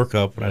first Did- Silver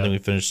Cup, and I think we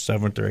finished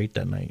 7th or 8th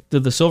that night.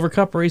 Did the Silver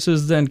Cup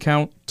races then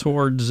count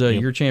towards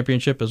your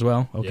championship as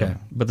well? Okay. Yeah.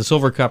 But the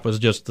Silver Cup was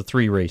just the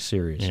 3-race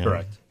series. Yeah.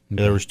 Correct.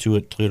 Yeah, there was 2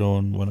 at Toledo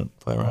and 1 at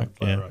Flat Rock.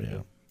 Flat Rock, yeah.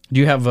 Do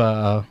you have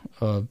a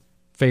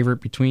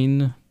favorite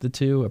between the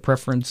two, a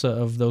preference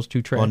of those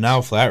two tracks? Well, now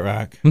Flat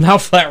Rock. Now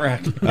Flat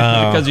Rock,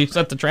 because you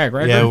set the track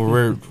record. Yeah,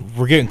 we're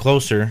getting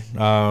closer,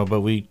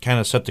 but we kind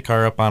of set the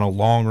car up on a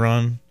long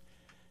run,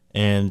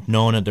 and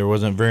knowing that there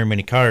wasn't very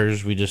many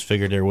cars, we just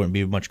figured there wouldn't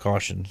be much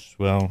cautions.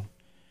 Well,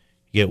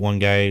 you get one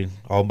guy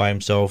all by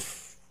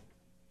himself,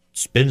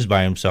 spins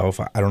by himself.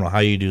 I don't know how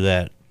you do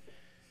that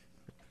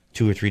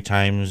 2 or 3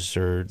 times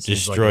or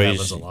Seems like it happens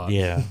destroys. a lot.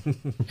 Yeah,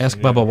 Ask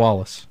Bubba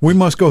Wallace. We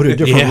must go to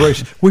different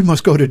Yeah. We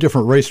must go to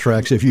different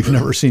racetracks if you've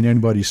never seen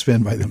anybody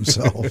spin by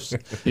themselves.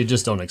 You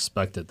just don't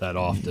expect it that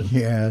often.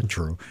 Yeah,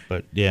 true.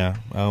 but yeah,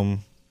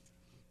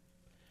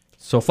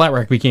 So Flat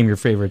Rock became your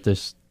favorite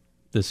this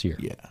year.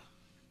 yeah.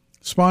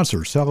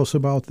 Sponsors, tell us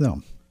about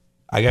them.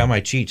 I got my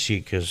cheat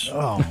sheet because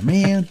Oh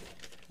man.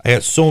 I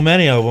got so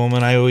many of them,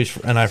 and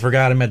I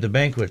forgot them at the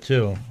banquet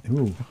too.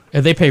 Ooh.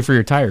 And they pay for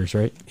your tires,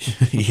 right?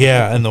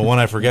 Yeah, and the one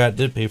I forgot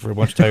did pay for a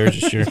bunch of tires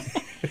this year.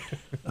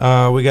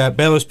 We got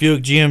Bellis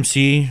Buick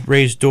GMC,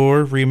 Raised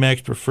Door,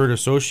 Remax Preferred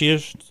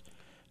Associates,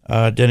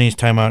 Denny's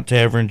Timeout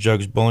Tavern,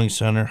 Jugs Bowling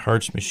Center,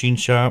 Hart's Machine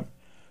Shop,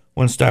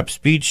 One Stop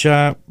Speed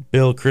Shop,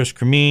 Bill Chris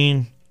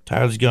Cremine,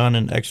 Todd's Gun,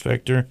 and X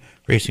Factor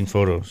Racing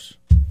Photos.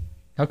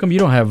 How come you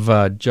don't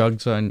have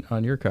Jugs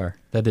on your car?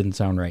 That didn't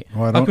sound right.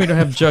 Oh, I How don't- come you don't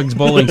have Jugs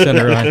Bowling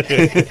Center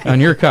on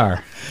your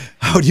car?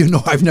 How do you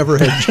know I've never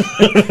had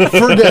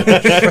forget?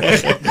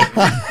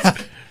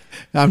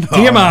 I'm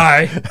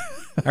TMI.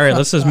 All right,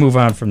 let's just move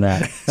on from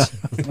that.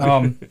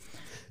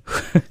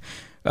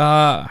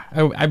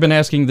 I've been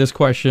asking this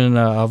question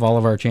of all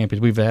of our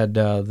champions. We've had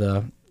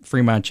the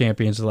Fremont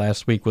champions.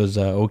 Last week was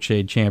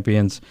Oakshade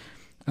champions.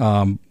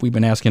 We've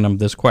been asking them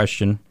this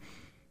question.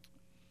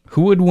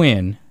 Who would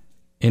win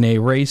in a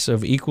race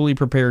of equally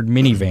prepared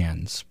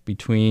minivans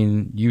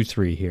between you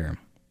three here?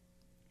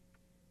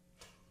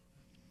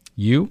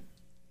 You,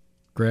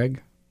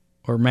 Greg,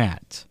 or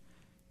Matt?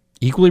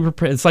 Equally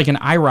prepared. It's like an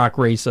IROC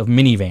race of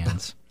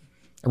minivans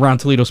around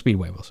Toledo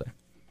Speedway, we'll say.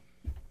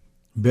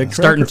 Big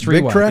Starting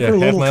track, big track, or half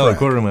little mile or track?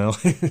 quarter mile.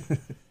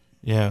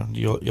 Yeah,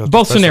 you'll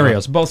Both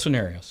scenarios. Both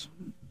scenarios.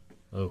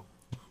 Oh,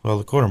 Well,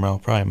 the quarter mile,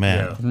 probably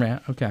Matt. Yeah.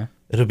 Matt, okay.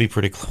 It'll be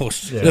pretty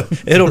close. Yeah.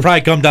 It'll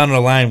probably come down the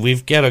line.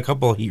 We've got a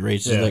couple of heat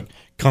races Yeah. that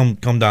come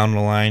down the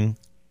line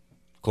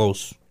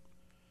close.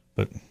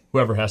 But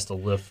whoever has to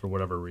lift for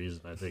whatever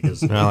reason, I think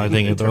is. well, I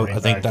think the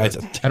determining factor.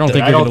 I don't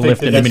think you're going to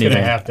lift in a that's gonna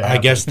minivan. have to I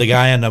happen. guess the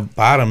guy on the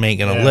bottom ain't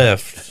gonna Yeah.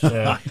 lift.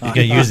 Yeah. He's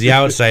gonna use the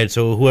outside,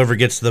 so whoever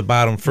gets to the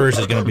bottom first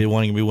is gonna be the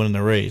one to be winning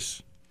the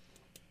race.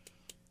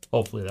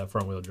 Hopefully that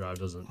front wheel drive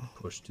doesn't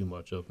push too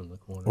much up in the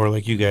corner. Or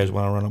like you guys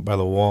want to run up by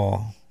the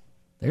wall.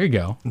 There you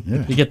go.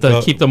 Yeah. You get to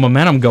Well, keep the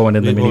momentum going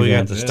in the We got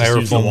minivan. the Yeah,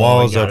 use the styrofoam wall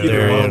walls and up get it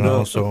there, wound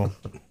up. so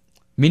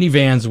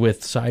Minivans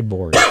with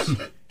sideboards.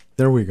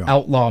 There we go.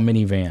 Outlaw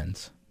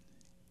minivans.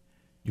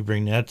 you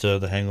bring that to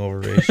the hangover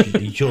race.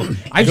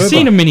 I've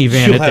seen a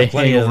minivan You'll at the have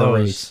plenty of hangover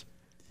those. race.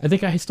 I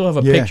think I still have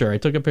a Yeah. picture. I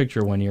took a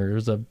picture one year. It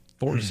was a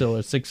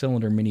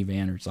 6-cylinder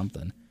minivan or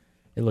something.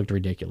 It looked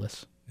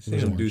ridiculous. I seen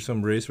them do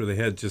some race where they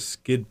had just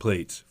skid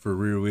plates for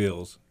rear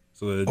wheels.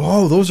 So that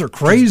Oh, those are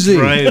crazy.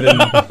 driving.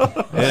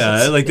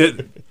 Yeah, I like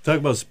that. Talk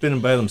about spinning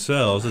by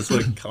themselves. It's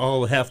like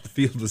all half the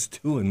field was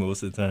doing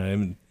most of the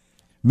time. And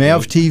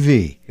Mav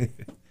TV.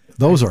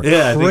 Those are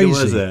Yeah, I think it crazy.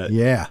 was that.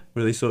 Yeah.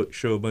 where they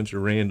show a bunch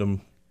of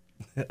random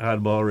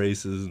oddball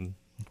races. And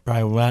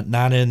Probably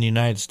not in the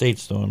United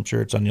States, though. I'm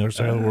sure it's on the other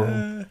side of the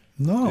world.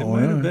 No. it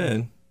might have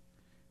been.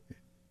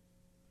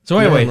 So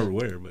I don't anyway, remember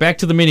where. But back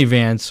to the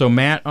minivan. So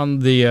Matt on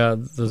the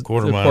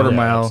Quarter the mile. quarter Yeah,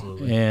 mile,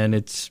 absolutely. and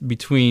it's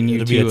between you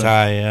It'll two. be a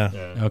tie, yeah.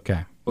 Yeah.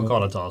 Okay, We'll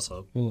call it a toss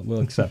up. we'll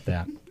accept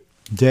that.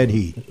 Dead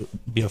heat.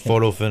 Be a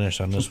photo finish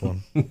on this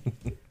one.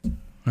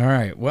 All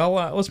right. Well,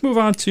 let's move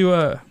on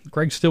to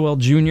Greg Stillwell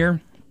Jr.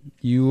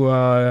 You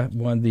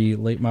won the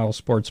Late Model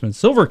Sportsman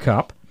Silver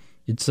Cup.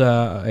 It's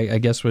I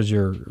guess was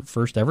your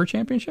first ever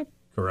championship.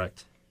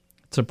 Correct.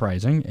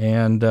 Surprising,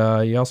 and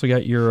you also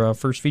got your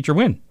first feature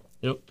win.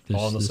 Yep. This-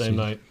 all on the this same season.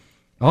 night.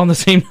 All on the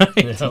same night.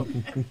 Yep.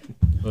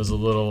 It was a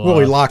little. Well,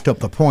 we locked up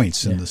the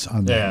points in this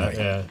on that Yeah, night.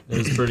 yeah. It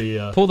was pretty.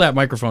 Pull that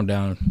microphone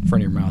down in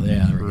front of your mouth.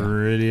 Yeah, there we go.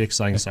 Pretty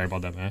exciting. Sorry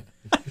about that,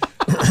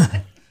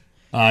 Matt.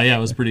 Yeah, it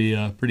was pretty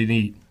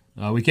neat.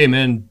 We came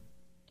in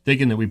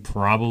thinking that we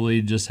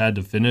probably just had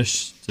to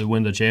finish to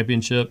win the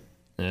championship,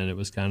 and it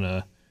was kind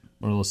of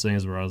one of those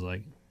things where I was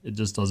like, it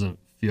just doesn't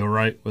feel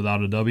right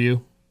without a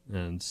W,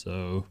 and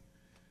so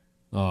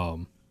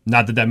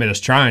not that made us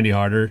try any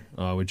harder.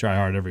 We try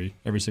hard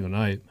every single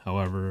night.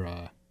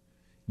 However,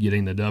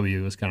 getting the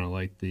W was kind of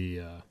like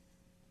the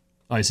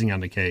icing on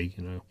the cake,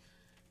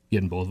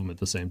 getting both of them at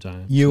the same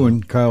time. You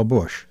and Kyle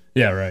Busch.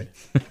 Yeah, right.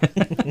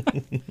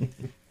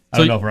 I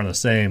don't know if we're on the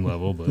same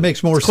level, but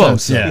Makes more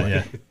close. sense. that yeah,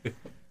 way. yeah,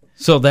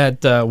 So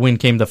that win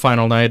came the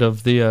final night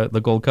of the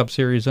Gold Cup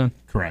series. Then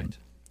correct.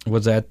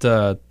 was that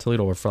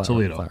Toledo or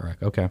Toledo. Flat Rock?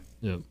 Okay.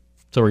 Yep.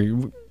 So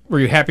were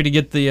you happy to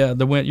get the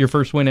win, your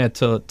first win at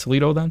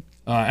Toledo then?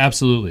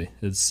 Absolutely,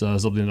 it's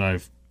something that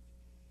I've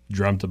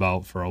dreamt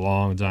about for a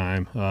long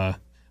time.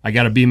 I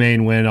got a B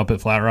main win up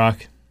at Flat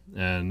Rock,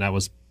 and that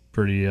was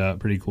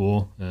pretty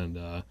cool.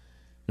 And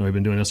we've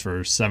been doing this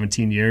for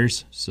 17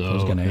 years,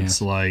 so gonna it's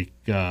ask. like,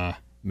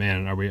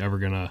 man, are we ever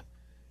gonna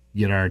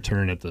get our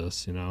turn at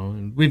this?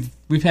 And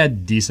we've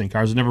had decent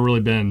cars. We've never really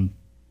been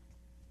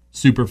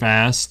super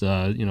fast,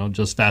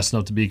 just fast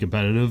enough to be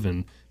competitive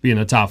and be in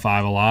the top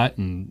 5 a lot.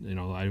 And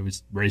I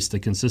always race the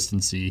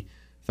consistency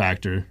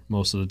factor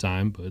most of the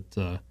time,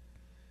 but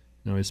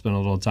we spent a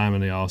little time in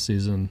the off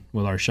season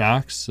with our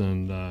shocks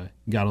and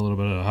got a little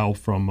bit of help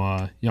from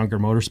Younger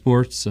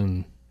Motorsports,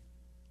 and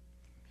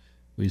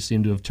we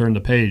seem to have turned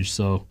the page.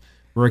 So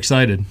we're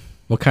excited.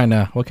 What kind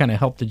of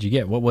help did you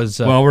get? What was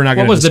Well, we're not what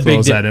going to was the big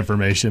disclose di- that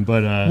information,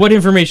 but What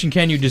information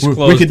can you disclose?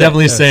 we could that-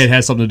 definitely say it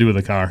has something to do with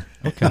the car.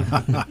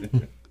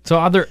 So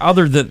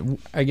other than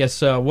I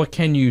guess what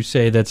can you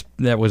say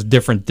that was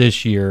different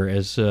this year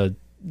as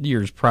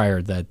years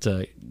prior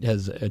that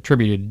has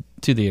contributed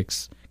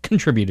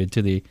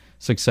to the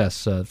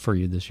success for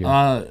you this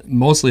year?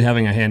 Mostly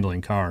having a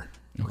handling car.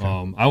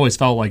 I always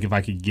felt like if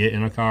I could get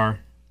in a car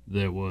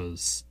that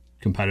was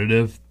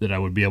competitive, that I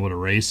would be able to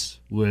race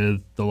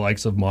with the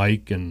likes of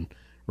Mike and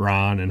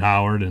Ron and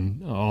Howard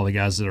and all the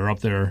guys that are up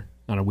there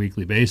on a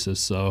weekly basis.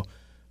 So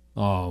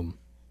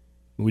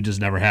we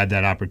just never had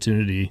that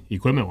opportunity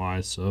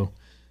equipment-wise. So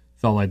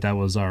felt like that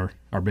was our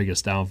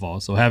biggest downfall.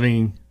 So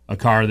having a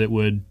car that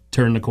would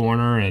turn the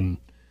corner, and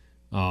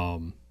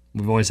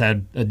we've always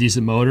had a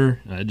decent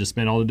motor, it just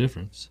made all the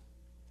difference.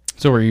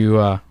 So were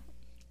you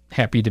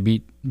happy to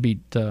beat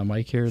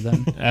Mike here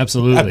then?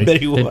 Absolutely. I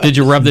bet he was. Did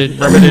you rub it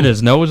in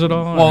his nose at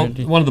all? Well,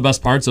 one of the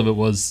best parts of it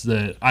was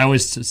that I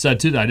always said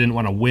too that I didn't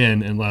want to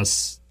win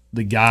unless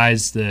the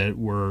guys that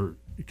were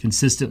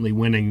consistently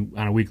winning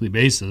on a weekly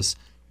basis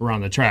were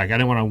on the track. I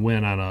didn't want to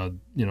win on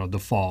a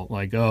default,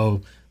 like,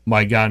 oh,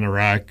 Mike got in a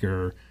wreck,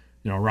 or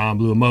Ron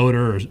blew a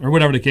motor, or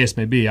whatever the case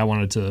may be. I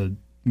wanted to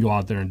go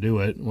out there and do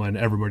it when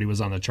everybody was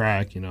on the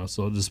track,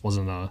 so it just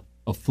wasn't a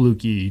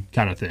fluky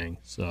kind of thing.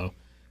 So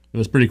it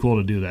was pretty cool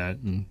to do that.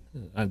 And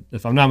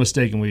if I'm not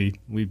mistaken,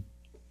 we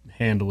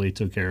handily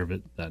took care of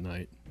it that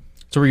night.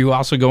 So were you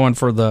also going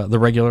for the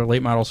regular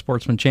late model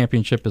sportsman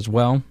championship as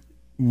well?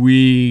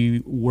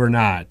 We were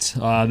not.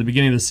 The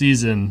beginning of the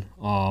season,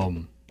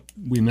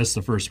 we missed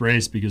the first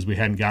race because we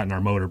hadn't gotten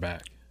our motor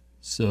back.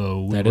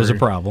 So that is a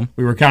problem.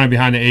 We were kind of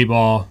behind the 8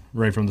 ball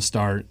right from the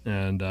start,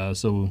 and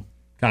so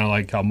kind of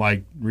like how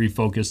Mike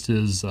refocused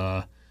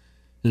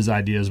his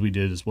ideas, we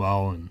did as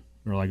well. And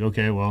we're like,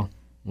 okay, well,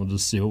 we'll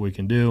just see what we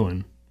can do.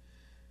 And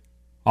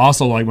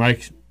also, like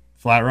Mike,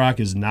 Flat Rock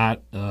is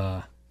not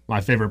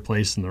my favorite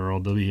place in the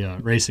world to be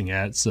racing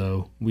at.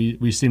 So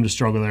we seem to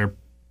struggle there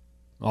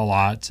a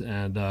lot,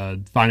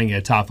 and finding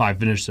a top 5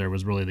 finish there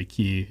was really the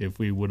key. If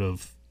we would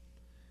have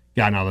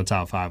gotten out of the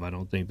top 5, I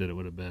don't think that it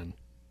would have been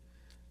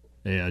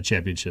a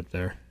championship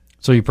there.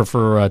 So you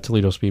prefer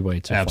Toledo Speedway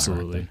to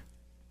Absolutely.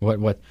 Flat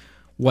Rock,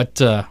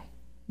 what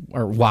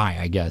or why,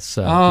 I guess,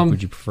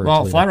 would you prefer Well,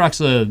 Toledo? Flat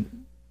Rock's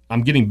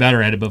I'm getting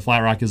better at it, but Flat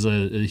Rock is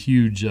a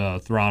huge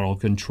throttle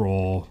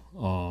control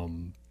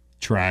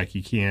track.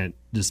 You can't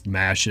just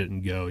mash it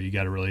and go. You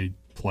got to really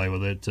play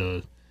with it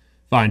to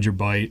find your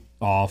bite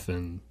off.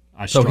 And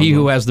so he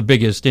who has the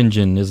biggest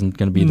engine isn't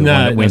going to be the one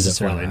that wins at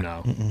Flat necessarily.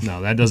 Rock.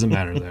 No, that doesn't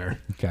matter there.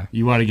 Okay.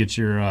 You want to get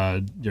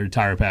your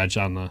tire patch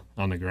on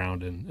the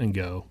ground and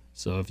go.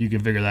 So if you can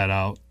figure that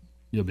out,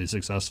 you'll be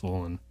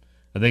successful. And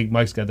I think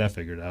Mike's got that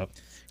figured out.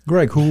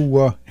 Greg,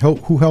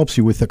 who helps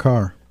you with the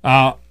car?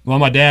 Well,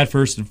 my dad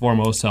first and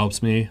foremost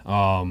helps me.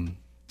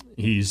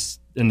 He's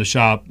in the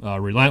shop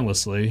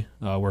relentlessly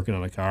working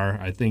on a car.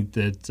 I think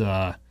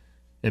that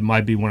it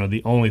might be one of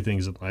the only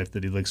things in life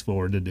that he looks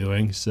forward to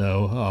doing.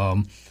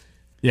 So,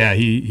 yeah,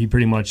 he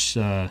pretty much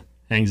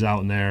hangs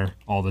out in there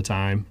all the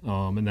time.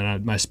 And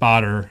then my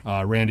spotter,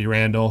 Randy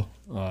Randall,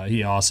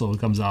 he also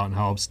comes out and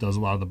helps, does a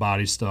lot of the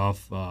body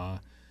stuff,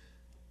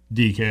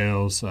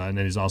 decals, and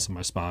then he's also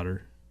my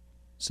spotter.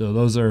 So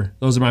those are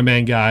my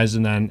main guys.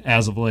 And then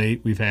as of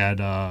late, we've had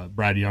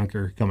Brad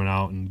Yunker coming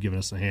out and giving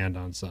us a hand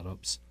on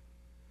setups.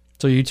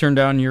 So you turn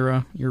down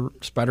your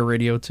spotter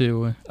radio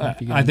too?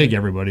 I think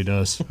everybody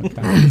does.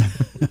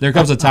 There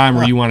comes a time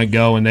where you want to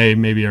go and they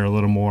maybe are a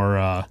little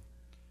more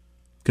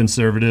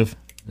conservative,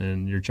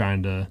 and you're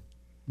trying to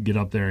get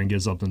up there and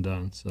get something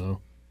done.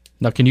 So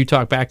now, can you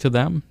talk back to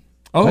them?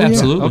 Oh, yeah.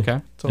 absolutely.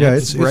 Okay. So Yeah,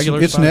 it's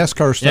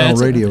NASCAR style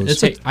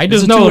radios. I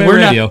just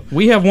know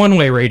we have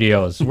one-way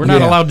radios. We're not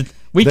Yeah. allowed to.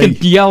 We can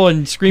yell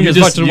and scream as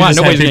much as we want.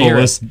 Nobody's going to hear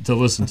us. To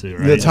listen to,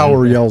 right? The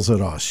tower yells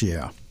at us,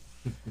 yeah.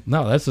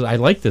 No, I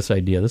like this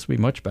idea. This would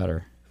be much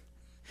better.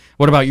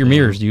 What about your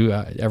mirrors? Do you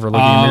ever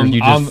look at your mirrors?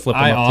 You just flip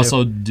them I up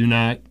also too? do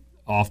not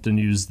often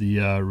use the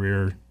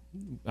rear.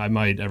 I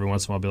might every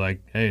once in a while be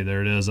like, hey,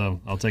 there it is.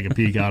 I'll take a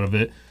peek out of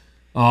it.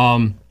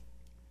 And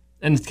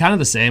it's kind of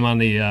the same on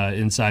the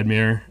inside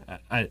mirror.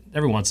 I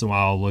every once in a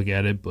while I'll look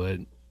at it, but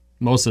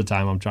most of the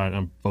time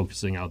I'm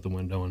focusing out the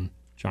window and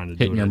trying to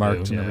hitting do your what I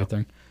marks do. and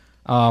everything.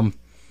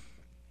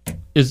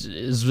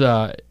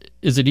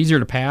 Is it easier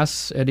to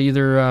pass at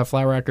either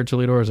Flat Rock or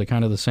Toledo, or is it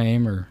kind of the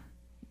same? Or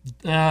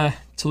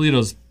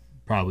Toledo's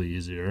probably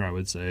easier, I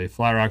would say.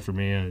 Flat Rock for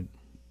me,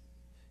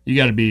 you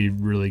got to be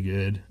really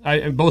good.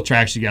 Both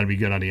tracks you got to be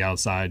good on the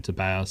outside to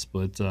pass,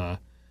 but Flat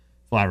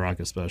Rock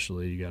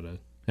especially, you got to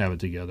have it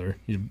together.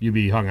 You'd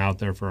be hung out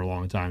there for a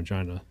long time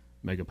trying to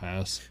make a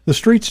pass. The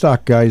street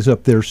stock guys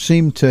up there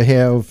seem to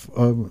have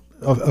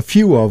a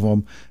few of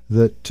them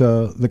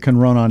that can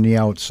run on the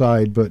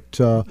outside, but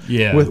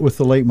with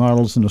the late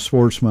models and the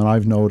sportsmen,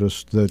 I've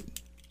noticed that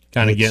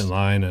kind of get in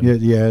line and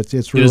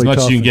it's really as much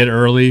tough. as you can get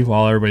early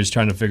while everybody's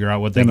trying to figure out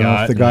what they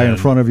got. If the guy in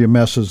front of you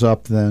messes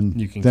up, then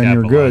you can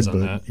you're good. capitalize on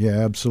But that. yeah,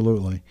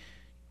 absolutely.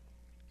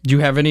 do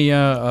you have any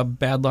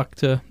bad luck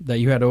that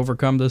you had to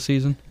overcome this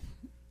season?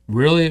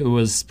 Really, it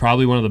was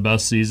probably one of the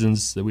best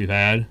seasons that we've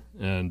had,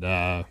 and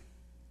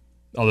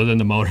other than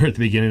the motor at the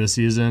beginning of the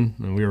season,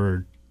 and we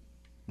were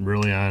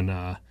really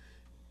on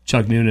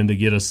Chuck Noonan to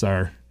get us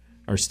our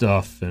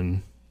stuff,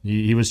 and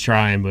he was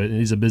trying, but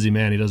he's a busy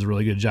man. He does a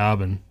really good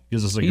job and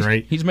gives us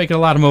He's making a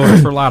lot of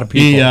motors for a lot of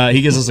people.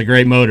 He gives us a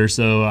great motor,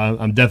 so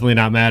I'm definitely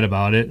not mad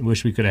about it.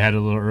 Wish we could have had it a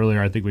little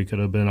earlier. I think we could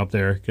have been up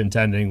there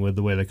contending with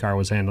the way the car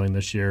was handling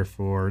this year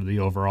for the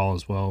overall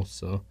as well.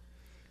 So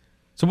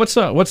what's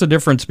the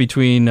difference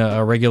between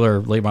a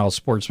regular late model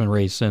sportsman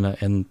race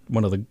and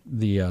one of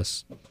the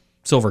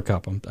Silver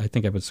Cup? I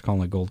think I was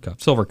calling it Gold Cup.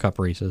 Silver Cup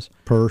races.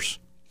 Purse.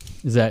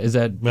 Is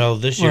that? Well,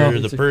 this year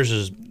the purse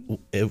is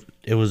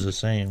it was the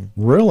same.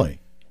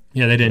 Really?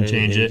 Yeah, they didn't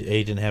change it.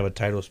 They didn't have a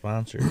title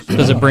sponsor.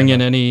 Does it bring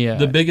in any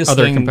The biggest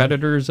other thing-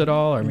 competitors at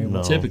all? I mean,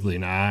 No. Typically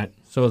not.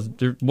 so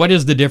what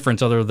is the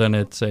difference other than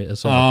it's a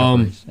Silver Cup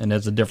race? And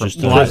it's a different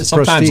Just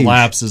Sometimes Prestige.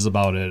 laps is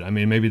about it. I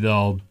mean, maybe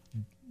they'll.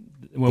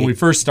 When we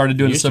first started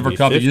doing the used to Silver be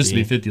Cup, it used to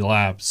be 50. 50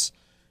 laps,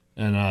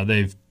 and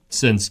they've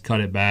since cut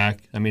it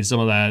back. I mean, some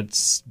of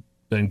that's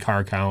been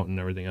car count and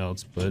everything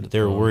else, but They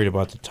were worried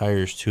about the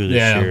tires too this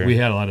yeah, year. we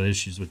had a lot of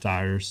issues with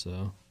tires,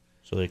 so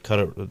So they cut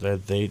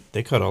it.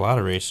 They cut a lot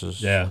of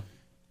races. yeah.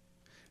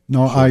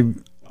 No,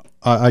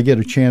 I get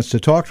a chance to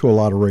talk to a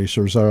lot of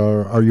racers.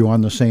 Are you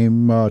on the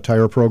same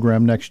tire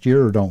program next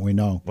year, or don't we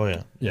know? Oh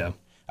yeah. Yeah,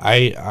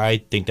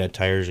 I think that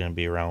tire's going to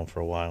be around for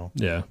a while.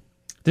 yeah.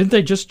 Didn't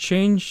they just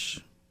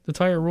change the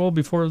tire rule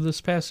before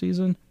this past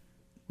season?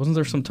 Wasn't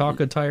there some talk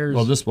of tires?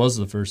 Well, this was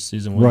the first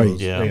season one Right. of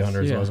those Yeah.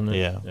 800s, Yeah. wasn't it?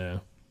 Yeah. Yeah.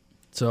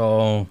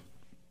 So,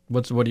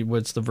 what's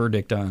the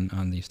verdict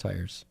on these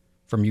tires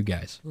from you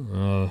guys?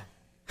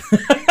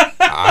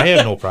 I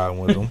have no problem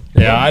with them.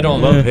 Yeah, I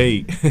don't Love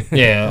hate.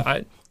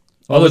 Yeah,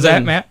 What was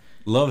that, Matt?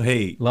 Love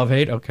hate. Love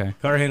hate. Okay,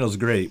 Car handle's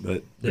great,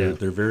 but Yeah.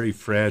 they're very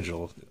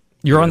fragile.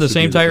 you're on the Has to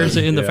be same the tires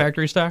front. in the Yeah.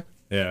 factory stock.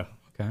 Yeah.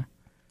 Okay.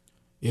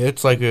 Yeah,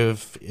 it's like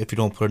if you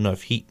don't put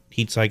enough heat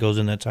cycles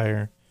in that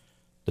tire,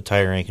 the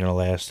tire ain't going to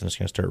last and it's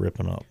going to start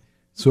ripping up.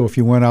 So if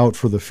you went out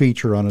for the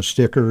feature on a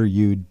sticker,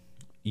 you'd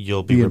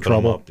You'll be Be in ripping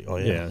them trouble. up. Oh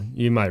yeah.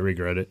 You might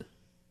regret it.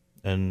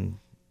 And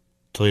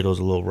Toledo's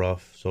a little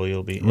rough, so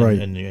you'll be Right.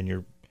 and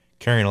you're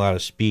carrying a lot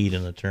of speed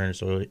in the turn,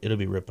 so it'll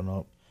be ripping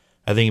up.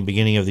 I think at the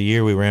beginning of the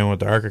year we ran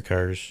with the ARCA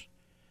cars,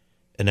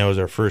 and that was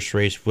our first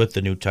race with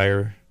the new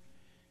tire,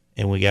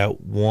 and we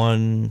got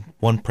one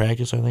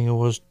practice. I think it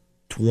was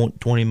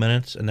 20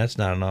 minutes, and that's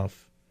not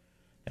enough.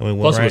 And we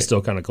went Plus, it right. was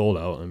still kind of cold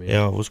out. I mean,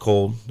 Yeah, it was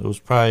cold. It was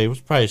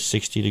probably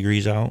 60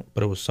 degrees out,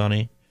 but it was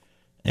sunny,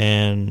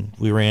 and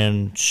we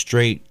ran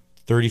straight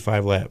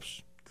 35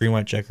 laps, green,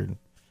 white, checkered,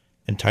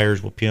 and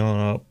tires were peeling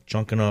up,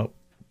 chunking up,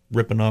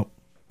 ripping up.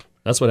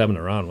 that's what happened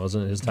to Ron,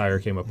 wasn't it? His tire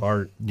came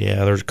apart.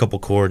 Yeah, there's a couple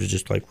cords that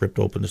just like ripped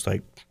open, just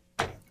like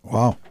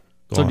wow.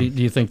 So, gone.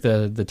 do you think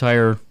the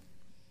tire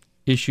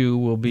issue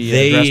will be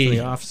addressed in the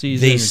off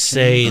season? They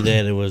say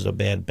that it was a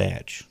bad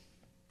batch,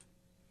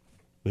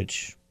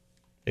 which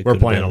it We're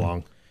could've playing been.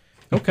 along.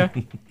 Okay.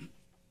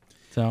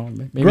 So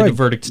maybe Greg. the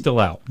verdict's still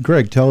out.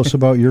 Greg, tell us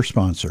about your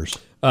sponsors.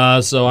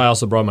 So I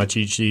also brought my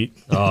cheat sheet.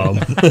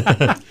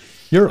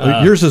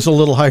 Yours is a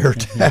little higher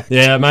tech.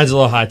 Yeah, mine's a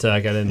little high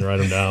tech. I didn't write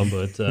them down,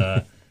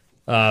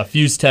 but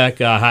Fuse Tech,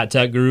 Hot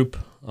Tech Group,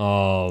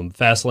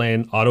 Fast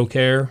Lane Auto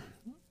Care,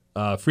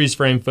 Freeze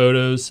Frame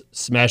Photos,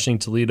 Smashing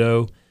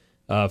Toledo,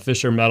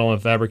 Fisher Metal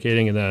and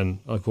Fabricating, and then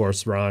of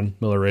course Ron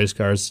Miller Race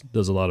Cars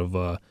does a lot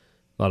of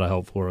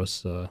help for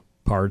us,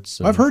 parts.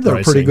 And I've heard they're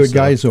pretty pricing, good so-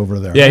 guys over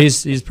there. Yeah,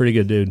 he's a pretty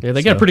good dude. Yeah,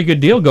 they got a pretty good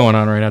deal going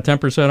on right now.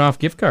 10% off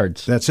gift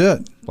cards. That's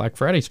it. Black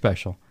Friday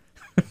special.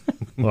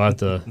 We'll have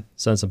to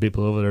send some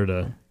people over there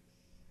to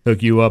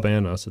hook you up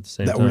and us at the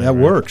same That, time. that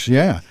right? works,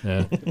 yeah.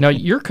 Yeah. Now,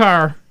 your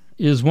car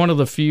is one of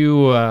the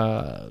few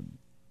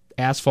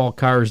asphalt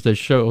cars that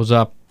shows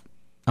up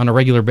on a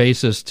regular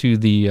basis to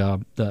the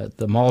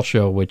mall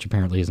show, which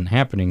apparently isn't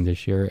happening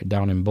this year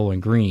down in Bowling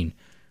Green.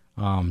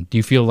 Do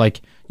you feel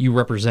like you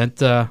represent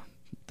the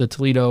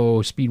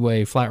Toledo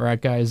Speedway flat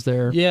rack guys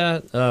there? Yeah,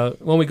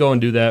 when we go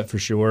and do that, for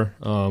sure.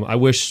 I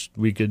wish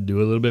we could do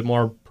a little bit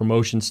more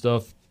promotion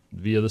stuff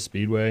via the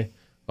Speedway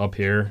up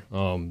here.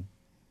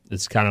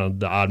 It's kind of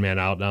the odd man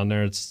out down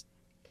there. It's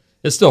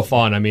still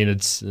fun. I mean,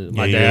 it's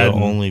my You're dad. the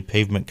only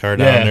pavement car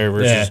Yeah, down there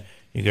versus yeah.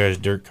 you guys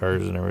dirt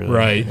cars and everything.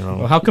 Right. You know?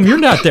 Well, how come you're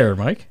not there,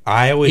 Mike?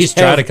 I always He's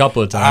tried a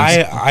couple of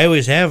times. I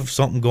always have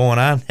something going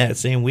on that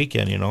same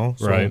weekend, you know.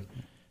 So, Right.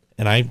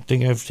 And I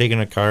think I've taken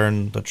a car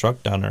and the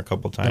truck down there a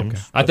couple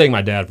times. I thank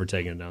my dad for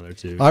taking it down there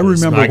too. I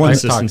remember my when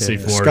consistency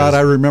for it Scott, is-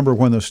 I remember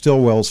when the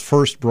Stillwells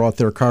first brought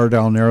their car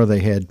down there, they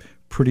had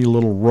pretty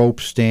little rope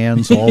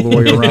stands all the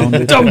way around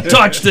it. Don't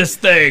touch this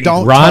thing.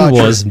 Don't Ron touch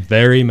it. was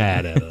very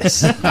mad at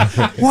us.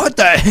 What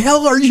the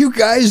hell are you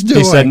guys doing?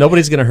 He said,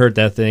 "Nobody's going to hurt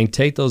that thing.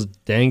 Take those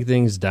dang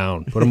things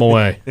down. Put them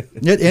away."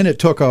 It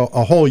took a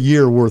whole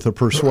year worth of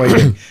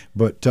persuading,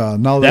 but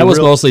now they That was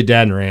really, mostly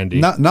Dad and Randy.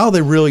 now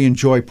they really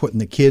enjoy putting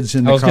the kids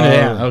in the I was car. going to,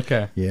 yeah,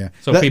 okay. Yeah.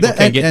 So people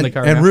can get in the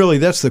car And now? really,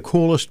 that's the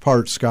coolest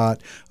part,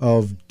 Scott,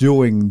 of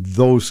doing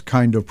those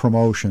kind of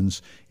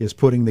promotions is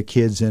putting the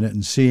kids in it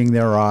and seeing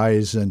their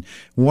eyes and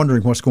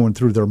wondering what's going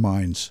through their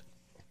minds.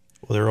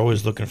 Well, they're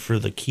always looking for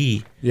the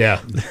key.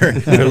 Yeah.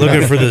 They're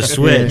looking for the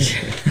switch.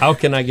 How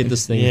can I get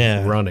this thing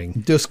Yeah. running?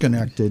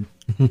 Disconnected.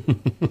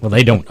 Well,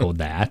 they don't know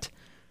that.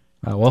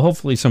 Well,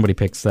 hopefully somebody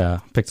picks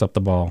up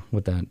the ball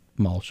with that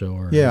mall show,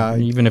 or Yeah.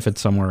 even if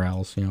it's somewhere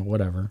else,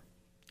 whatever,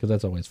 because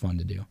that's always fun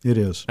to do. It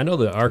is. I know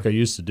the ARCA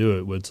used to do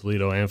it with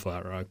Toledo and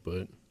Flat Rock,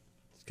 but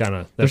it's kind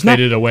of that There's not-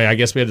 faded away. I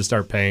guess we had to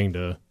start paying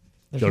to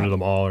go to the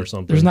mall or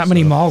something. There's not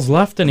many so- malls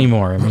left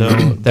anymore. I mean, No,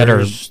 that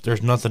are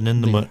there's nothing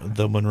in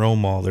the Monroe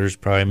Mall. There's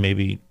probably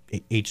maybe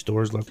 8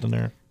 stores left in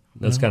there.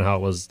 That's kind of how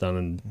it was done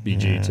in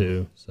BG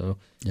too. So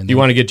And if you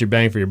want to get your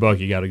bang for your buck,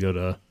 you got to go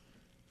to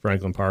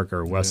Franklin Park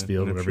or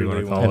Westfield, I'm whatever sure you want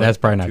they to call won't it. that's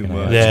probably not too going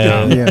to much.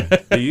 happen. Yeah.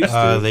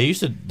 Yeah. They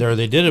used to.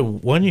 They did it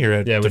one year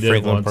at Yeah, we the did it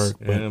Franklin once. Park,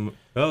 but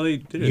Well, they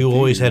did it you a few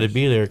always had to years.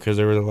 be there because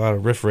there was a lot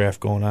of riffraff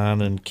going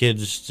on and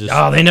kids just.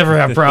 Oh, they never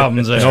have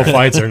problems there. No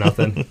fights or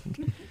nothing.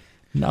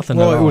 Nothing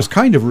Well, at it all. was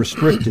kind of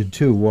restricted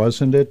too,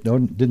 wasn't it?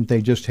 Didn't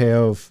they just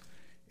have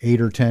 8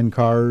 or 10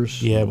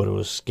 cars? Yeah, but it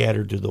was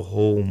scattered through the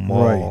whole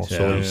mall, Right.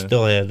 so Yeah. you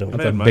still had. I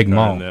That's had a my big car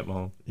mall. in that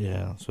mall.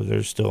 Yeah, so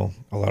there's still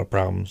a lot of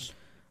problems.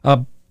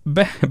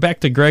 Back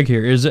to Greg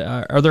here.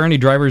 Are there any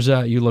drivers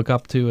that you look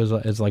up to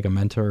as like a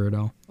mentor at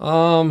all?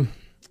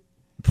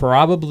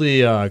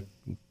 Probably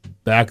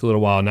back a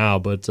little while now,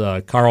 but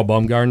Carl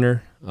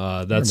Baumgartner.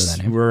 That's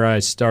that name. where I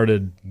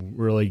started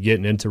really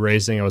getting into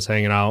racing. I was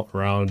hanging out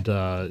around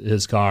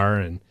his car,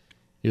 and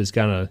he was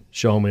kind of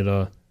showing me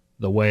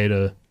the way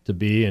to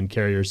be and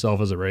carry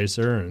yourself as a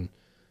racer. And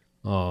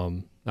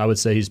I would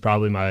say he's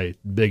probably my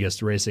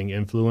biggest racing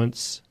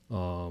influence.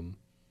 And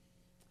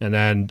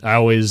then I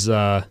always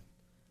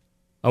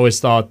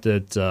thought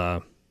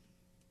that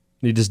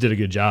he just did a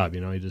good job.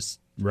 He just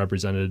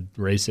represented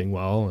racing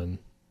well, and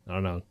I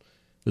don't know,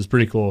 it was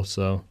pretty cool.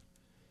 So,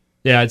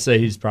 yeah, I'd say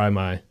he's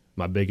probably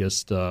my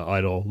biggest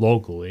idol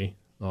locally.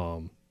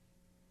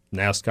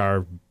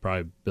 NASCAR,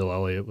 probably Bill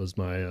Elliott was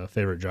my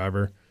favorite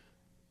driver,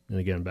 and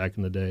again back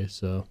in the day.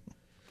 So,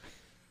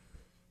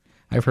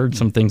 I've heard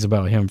some things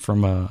about him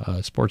from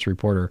a sports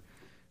reporter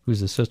who's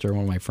the sister of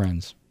one of my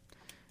friends.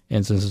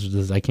 And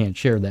since I can't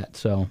share that,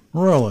 so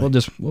Really? we'll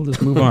just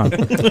move on.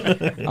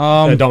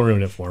 don't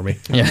ruin it for me.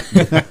 Yeah,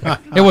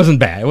 it wasn't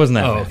bad. It wasn't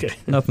that Oh, bad. okay.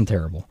 Nothing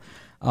terrible.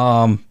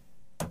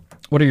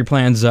 What are your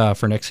plans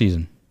for next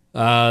season?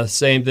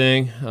 Same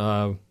thing.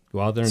 Go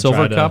out there and Silver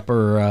try to, Cup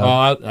or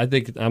I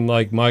think I'm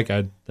like Mike.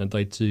 I'd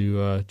like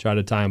to try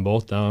to tie them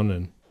both down,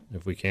 and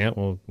if we can't,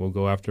 we'll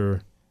go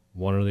after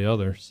one or the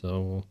other.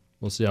 So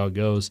we'll see how it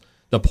goes.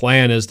 The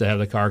plan is to have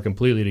the car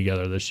completely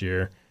together this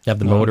year. have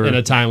the motor? in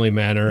a timely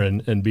manner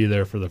and be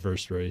there for the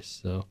first race.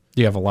 So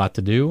Do you have a lot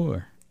to do?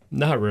 Or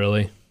not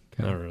really.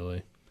 Not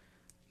really.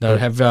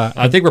 I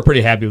I think we're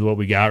pretty happy with what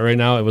we got right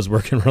now. It was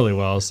working really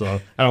well, so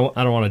I don't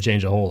want to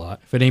change a whole lot.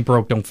 if it ain't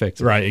broke, don't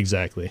fix it. Right,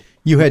 exactly.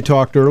 You had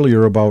talked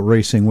earlier about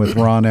racing with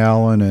Ron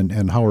Allen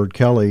and Howard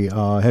Kelly.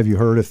 Have you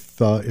heard if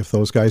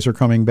those guys are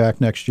coming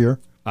back next year?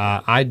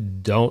 I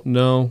don't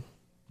know.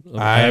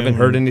 I haven't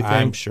heard anything.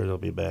 I'm sure they'll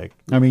be back.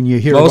 I mean, you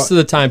hear Most about,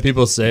 of the time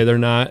people say they're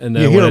not, and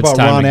then you when hear it's about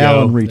time Ron to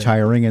Allen go,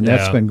 retiring, and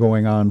that's Yeah. been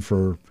going on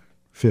for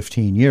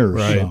 15 years.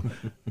 Right.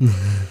 So.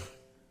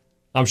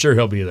 I'm sure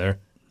he'll be there.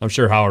 I'm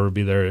sure Howard will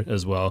be there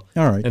as well.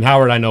 All right. And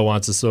Howard, I know,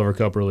 wants a Silver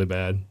Cup really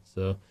bad,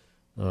 so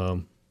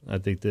I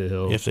think that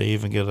he'll If they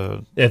even get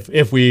a,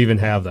 if we even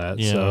have that.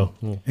 Yeah. So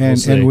we'll And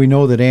see. and we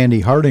know that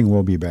Andy Harding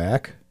will be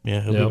back.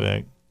 yeah, he'll Yep. be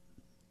back.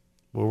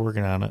 We're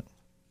working on it.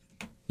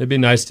 It'd be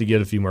nice to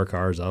get a few more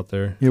cars out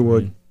there. It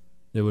would.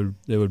 It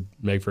would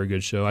make for a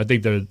good show. I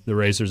think the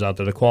racers out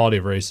there, the quality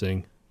of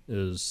racing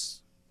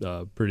is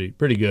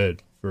pretty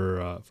good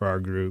for our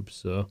group.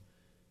 So if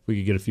we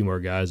could get a few more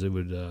guys, it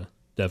would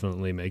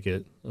definitely make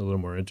it a little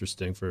more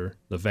interesting for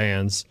the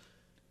fans.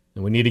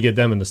 And we need to get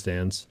them in the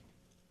stands.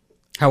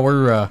 How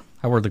were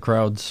the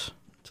crowds,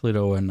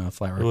 Toledo and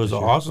Flat Rock? It was this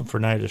year? awesome for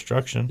Night of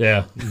Destruction.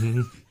 Yeah.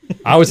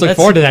 I always look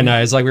forward to that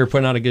night. It's like we were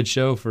putting on a good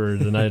show for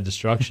the Night of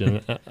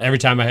Destruction. Every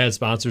time I had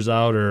sponsors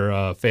out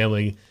or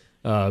family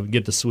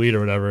get the suite or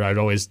whatever, I'd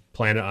always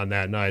plan it on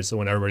that night. So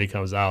when everybody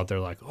comes out, they're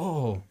like,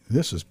 "Oh,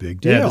 This is big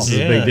deal. yeah, this is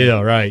a big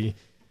deal, right?"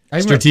 I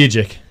remember-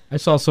 Strategic. I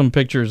saw some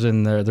pictures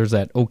in there. There's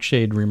that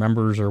Oakshade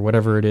Remembers or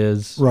whatever it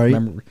is. Right.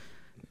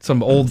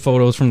 Some old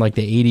photos from like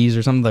the 80s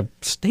or something. The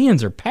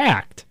stands are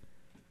packed.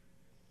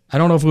 I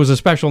don't know if it was a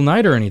special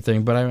night or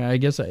anything, but I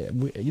guess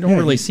you don't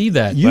really see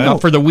that you know-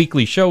 for the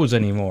weekly shows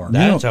anymore.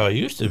 That's how it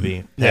used to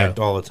be, packed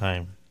all the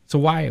time. So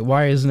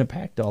why isn't it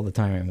packed all the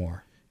time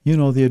anymore? You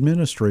know, the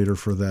administrator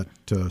for that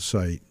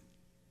site.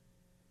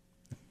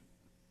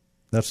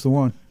 That's the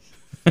one.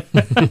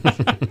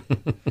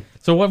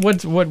 So what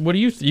do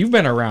you've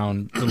been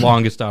around the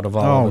longest out of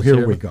all Oh, of us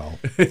here we go.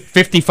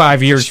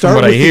 55 years Start from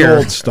what with I the hear.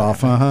 old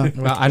stuff, Well,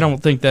 I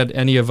don't think that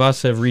any of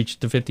us have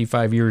reached the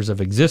 55 years of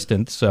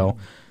existence. So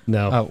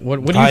No.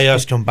 what do Probably you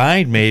us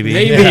combined, maybe.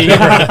 maybe?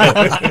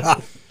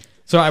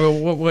 So I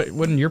mean,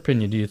 what in your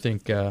opinion do you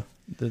think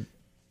the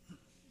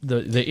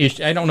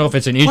issue? I don't know if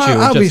it's an issue.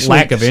 Well, it's just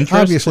lack of interest.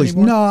 Obviously,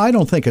 anymore? no, I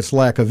don't think it's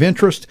lack of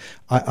interest.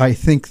 I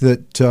think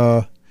that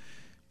the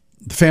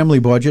family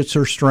budgets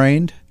are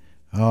strained.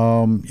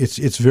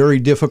 It's very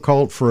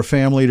difficult for a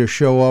family to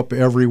show up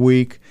every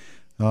week.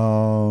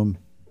 You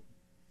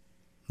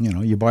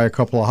buy a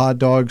couple of hot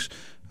dogs,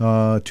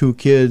 2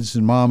 kids,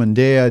 and mom and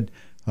dad.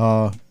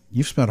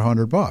 You've spent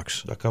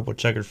 $100. A couple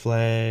checkered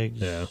flags.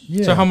 Yeah.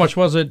 Yeah. So how much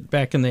was it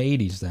back in the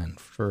 80s then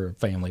for a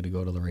family to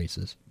go to the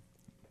races?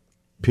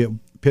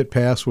 Pit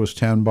pass was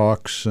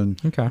 $10, and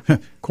Okay,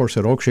 of course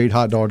at Oakshade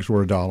hot dogs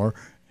were $1.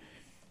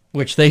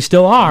 which they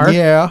still are.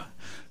 Yeah.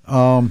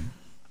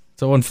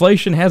 So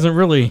inflation hasn't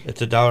really.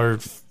 It's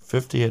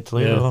 $1.50 at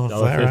Toledo. Yeah,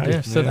 Flat Rock. $1.50.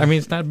 Yeah, so, I mean,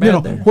 it's not bad. You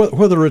know, there.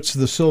 whether it's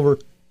the Silver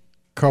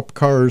Cup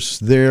cars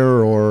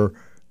there or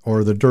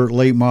or the dirt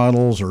late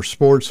models or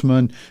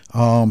sportsmen,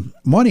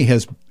 money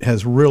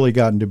has really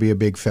gotten to be a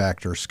big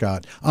factor,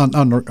 Scott, on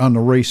the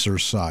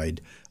racers'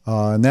 side,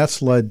 and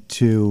that's led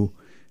to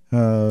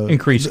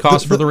increased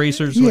cost for the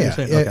racers. What you're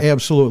saying? Okay.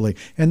 Absolutely,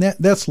 and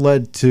that's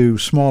led to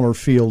smaller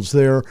fields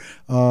there,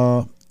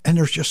 and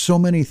there's just so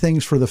many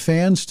things for the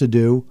fans to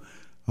do.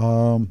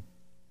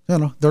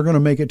 They're going to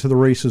make it to the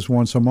races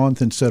once a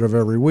month instead of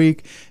every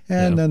week,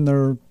 and then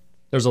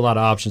there's a lot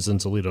of options in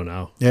Toledo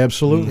now.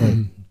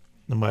 Absolutely.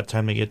 And by the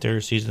time they get there,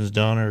 season's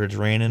done or it's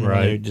raining, Right.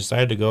 and they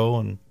decide to go.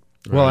 And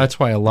Well, that's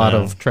why a lot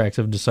of tracks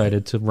have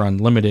decided to run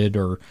limited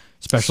or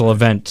special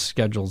event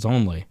schedules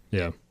only,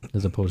 Yeah.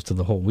 as opposed to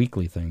the whole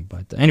weekly thing.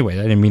 But anyway,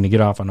 I didn't mean to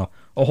get off on a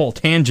whole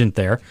tangent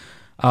there.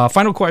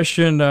 Final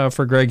question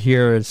for Greg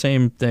here.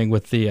 Same thing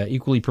with the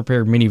equally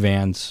prepared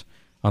minivans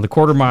on the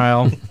quarter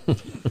mile.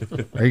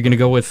 Are you going to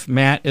go with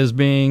Matt as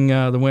being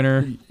the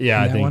winner? Yeah,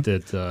 I in that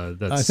think one?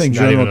 that's I think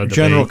not even a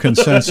general debate.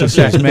 consensus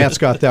is Matt's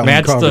got that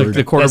Matt's one covered.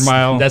 the quarter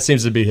mile. That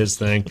seems to be his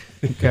thing.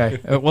 Okay.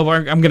 Well,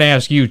 I'm going to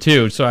ask you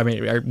too. So, I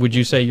mean, would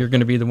you say you're going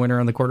to be the winner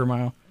on the quarter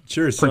mile?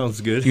 Sure,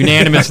 sounds good.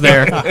 Unanimous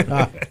there.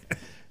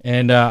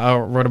 And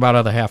what about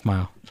on the half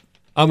mile?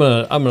 I'm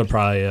gonna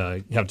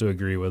probably have to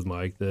agree with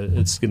Mike that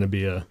it's gonna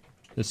be a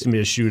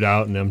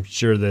shootout, and I'm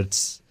sure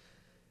that's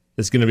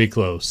it's gonna be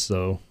close.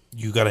 So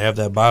you got to have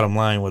that bottom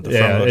line with the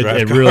front yeah, of the drive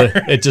it car. really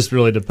it just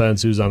really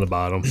depends who's on the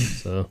bottom.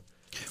 So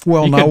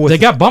Well, You now could- with they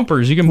got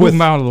bumpers. You can move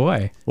them out of the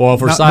way. well,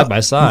 if we're Now- side by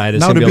side,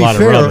 it's now gonna to be a be lot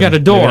fair- of running. Got a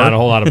door. Maybe not a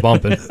whole lot of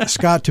bumping.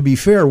 Scott, to be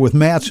fair, with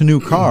Matt's new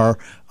car,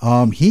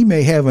 he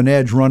may have an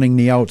edge running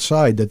the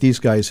outside that these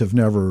guys have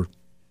never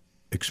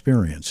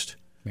experienced.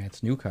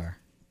 Matt's new car.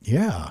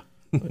 Yeah.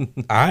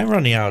 I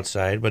run the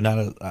outside, but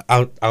not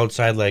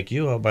outside like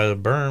you out by the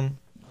berm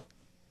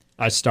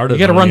I started. You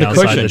gotta running run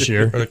the outside cushion. this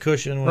year. or the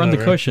cushion. Run the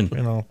whatever. cushion.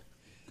 You know,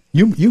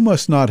 You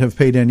must not have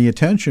paid any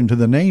attention to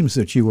the names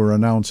that you were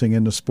announcing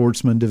in the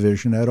sportsman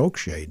division at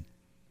Oakshade.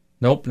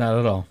 Nope, not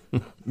at all.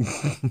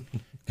 because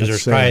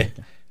there's sad.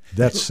 probably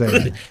That's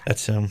sad.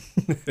 that's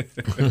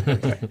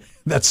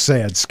That's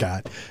sad,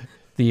 Scott.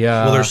 The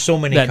well, there's so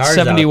many that cars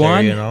 71? out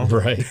there, you know.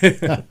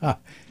 Right.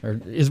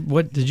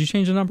 Or did you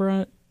change the number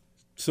on it?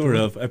 Sort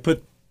of. I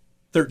put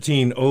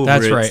 13 over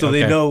That's it right, so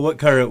okay. they know what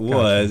car it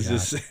was.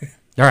 Just,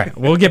 All right,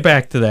 we'll get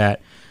back to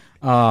that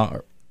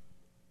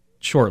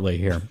shortly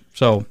here.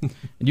 So,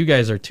 you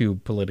guys are too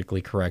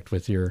politically correct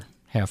with your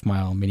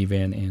half-mile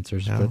minivan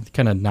answers, but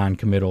kind of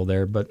non-committal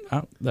there. But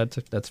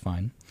that's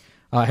fine.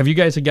 Have you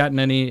guys gotten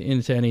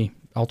into any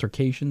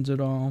altercations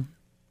at all,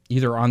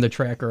 either on the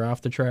track or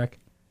off the track?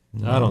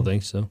 I don't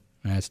think so.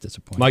 That's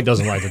disappointing. Mike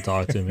doesn't like to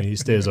talk to me. He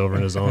stays over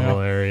in his own little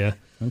area.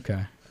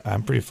 Okay.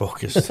 I'm pretty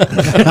focused.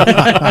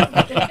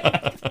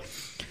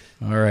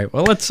 All right.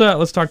 Well, let's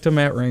talk to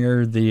Matt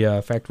Ringer,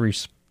 the factory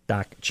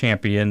stock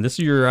champion. This is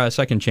your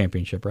second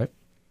championship, right?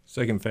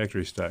 second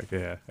factory stock,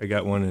 yeah. I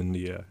got one in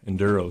the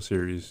Enduro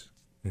series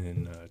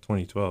in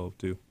 2012,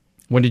 too.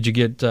 When did you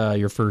get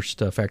your first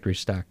factory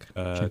stock?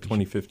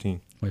 2015.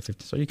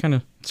 2015. So you kind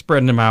of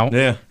spreading them out,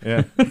 Yeah,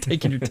 yeah.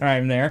 taking your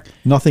time there.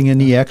 Nothing in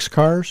the X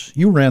cars?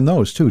 You ran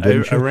those too,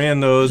 didn't I you? ran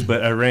those,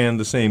 but I ran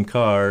the same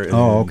car. And,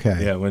 Oh,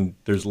 okay. Yeah, when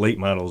there's late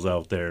models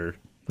out there.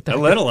 the I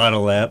heck? led a lot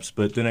of laps,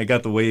 but then I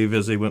got the wave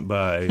as they went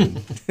by. And,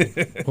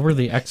 What were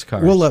the X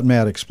cars? We'll let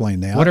Matt explain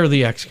that. What are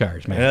the X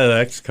cars, man? yeah, the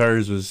X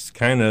cars was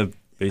kind of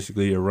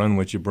basically a run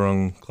what you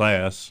brung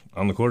class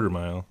on the quarter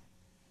mile.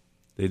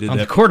 They did On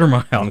that the quarter on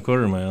the mile.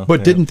 quarter mile.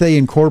 But yeah. didn't they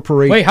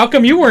incorporate? Wait, how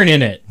come you weren't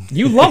in it?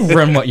 You love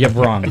run what you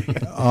brung.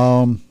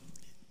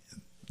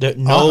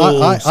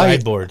 No I-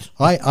 sideboards.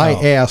 I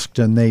asked,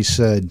 and they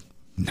said,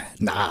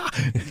 "Nah."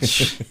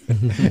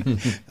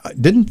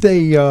 Didn't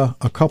they a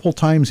couple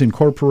times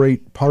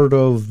incorporate part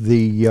of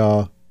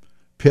the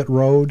pit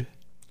road?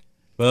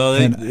 Well,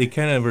 and- they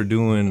kind of were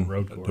doing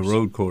Road course. the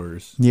road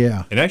course.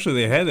 Yeah. And actually,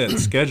 they had that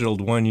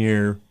scheduled one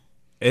year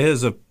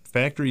as a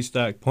factory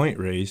stock point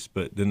race,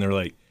 but then they're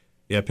like,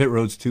 yeah, pit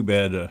road's too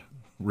bad to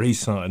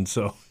race on,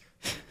 so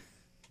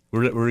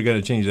we're going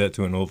to change that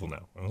to an oval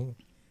now. Oh,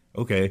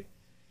 okay.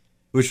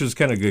 Which was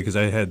kind of good because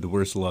I had the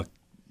worst luck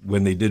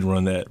when they did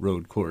run that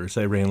road course.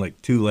 I ran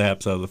like 2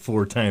 laps out of the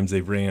 4 times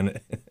they've ran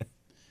it.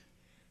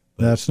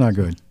 That's not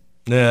good.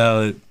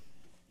 No,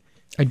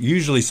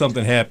 usually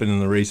something happened in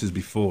the races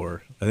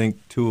before. I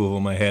think 2 of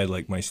them I had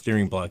like my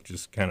steering block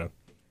just kind of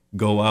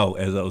go out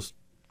as I was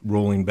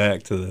rolling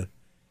back to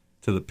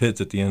the pits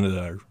at the end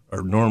of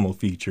our normal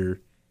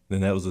feature.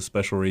 Then that was a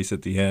special race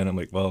at the end. I'm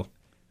like, well,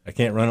 I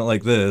can't run it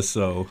like this,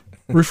 so.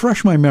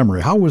 Refresh my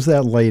memory. How was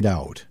that laid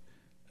out?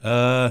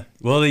 Well,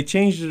 they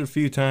changed it a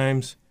few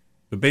times,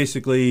 but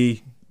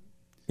basically,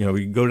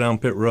 we go down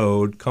pit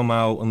road, come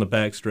out on the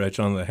back stretch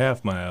on the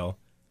half mile,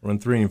 run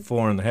 3 and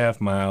 4 on the half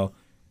mile,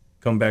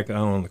 come back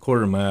out on the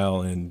quarter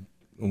mile, and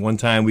one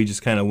time we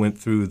just kind of went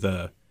through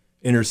the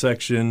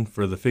intersection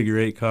for the figure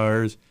 8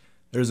 cars.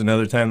 There's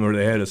another time where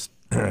they had us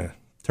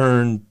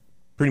turn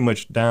pretty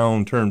much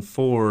down turn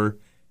 4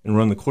 and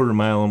run the quarter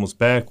mile almost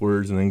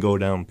backwards and then go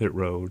down pit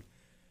road.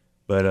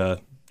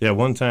 But,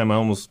 one time I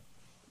almost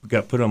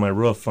got put on my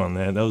roof on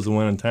that. That was the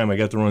one time I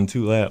got to run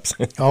 2 laps.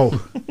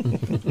 Oh,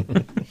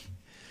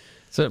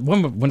 So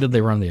when did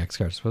they run the X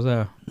cars? Was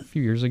that a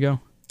few years ago?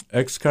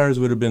 X cars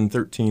would have been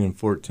 13 and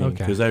 14 Okay,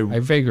 because I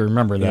vaguely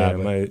remember that.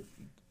 yeah, but-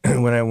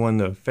 when I won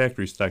the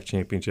factory stock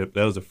championship,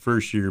 that was the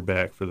first year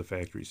back for the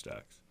factory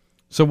stocks.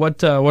 So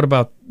what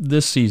about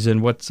this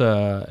season? What's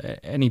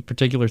any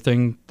particular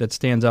thing that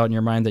stands out in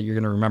your mind that you're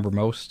going to remember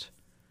most?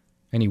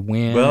 Any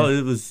win? Well,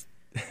 it was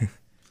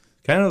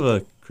kind of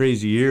a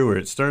crazy year where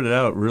it started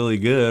out really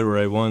good, where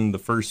I won the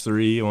first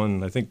 3,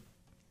 won I think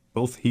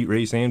both heat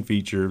race and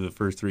feature the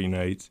first 3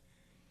 nights,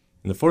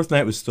 and the 4th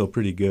night was still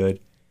pretty good,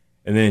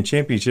 and then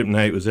championship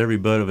night was every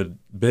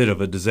bit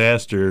of a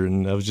disaster,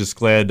 and I was just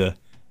glad to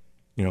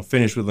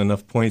finish with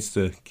enough points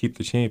to keep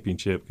the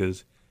championship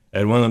because I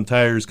had one of them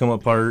tires come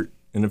apart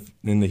in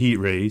the heat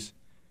race.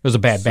 It was a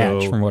bad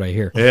batch, So- from what I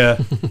hear. Yeah,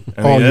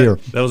 All year.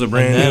 That was a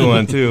brand new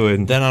one too,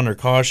 and Then under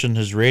caution,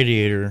 his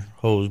radiator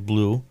hose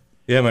blew.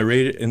 yeah, my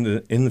rate in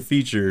the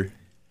feature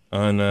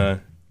on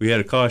we had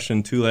a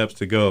caution 2 laps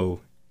to go,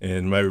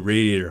 and my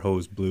radiator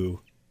hose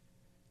blew,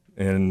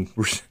 and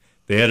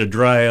they had to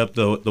dry up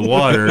the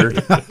water,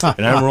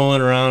 and I'm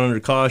rolling around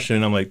under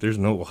caution. I'm like, there's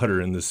no water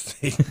in this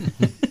thing.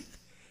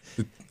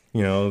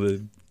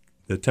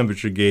 The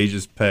temperature gauge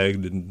is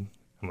pegged, and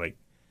I'm like,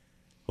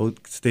 oh,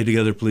 stay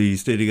together,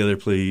 please,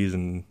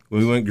 and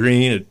when we went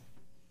green,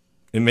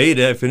 it made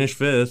it. I finished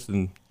 5th,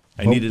 and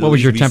I needed. What at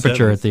was your least to be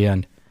temperature 7th. at the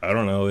end? I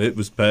don't know. It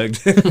was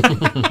pegged.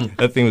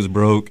 That thing was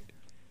broke.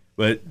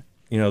 But,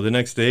 the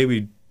next day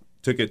we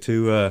took it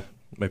to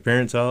my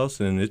parents' house,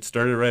 and it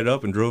started right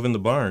up and drove in the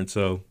barn.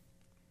 So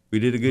we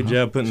did a good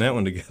job putting that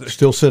one together.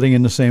 still sitting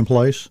in the same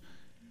place?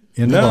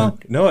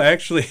 No,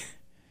 actually,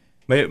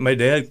 my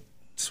dad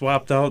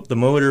swapped out the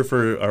motor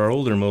for our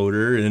older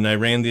motor, and I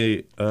ran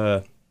the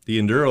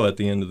Enduro at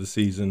the end of the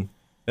season.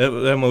 That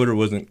motor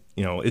wasn't,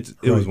 it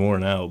was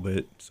worn out,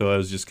 but so I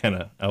was just kind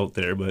of out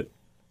there. But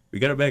we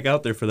got it back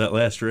out there for that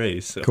last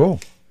race. So. Cool.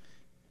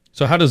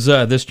 So how does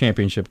this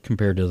championship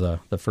compare to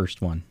the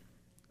first one?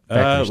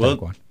 Factory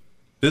stock one.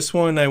 This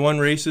one I won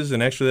races,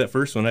 and actually that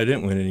first one I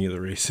didn't win any of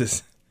the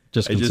races.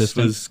 Just I consistent? just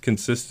was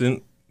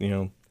consistent.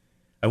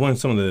 I won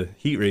some of the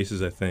heat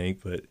races, I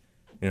think, but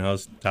I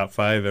was top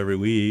 5 every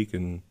week,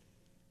 and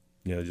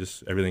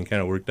just everything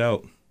kind of worked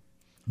out.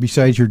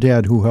 Besides your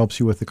dad, who helps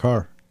you with the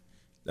car?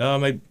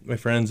 My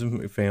friends and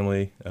my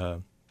family.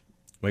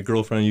 My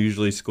girlfriend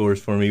usually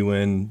scores for me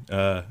when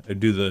I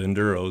do the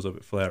enduros up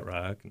at Flat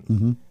Rock.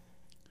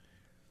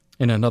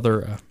 And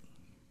another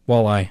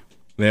walleye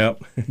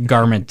Yep.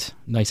 garment.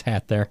 Nice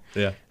hat there.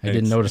 Yeah. I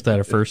didn't notice that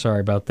at first. Sorry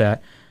about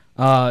that.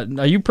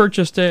 Now you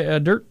purchased a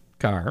dirt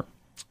car,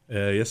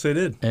 Yes, I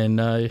did.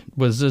 and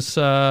was this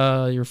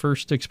your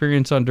first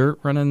experience on dirt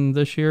running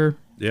this year?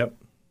 Yep.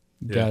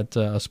 Yeah. Got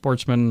a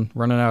sportsman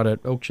running out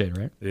at Oakshade,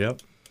 right?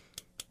 Yep.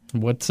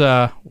 What's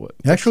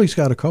Actually, he's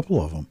got a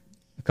couple of them.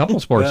 a couple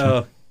sportsmen?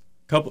 Well,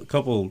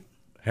 couple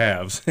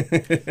halves.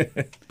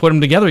 Put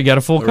them together, you got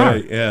a full car.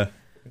 Right. Yeah.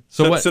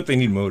 So Except they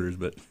need motors,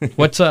 but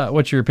what's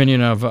your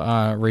opinion of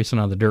racing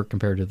on the dirt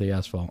compared to the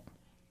asphalt?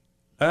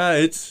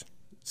 it's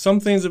some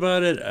things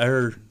about it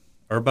are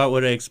about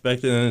what I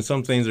expected, and then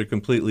some things are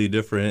completely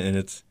different. And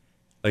it's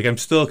like I'm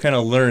still kind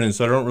of learning,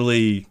 so I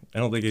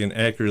don't think I can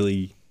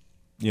accurately,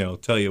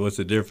 tell you what's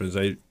the difference.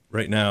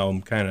 Right now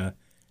I'm kind of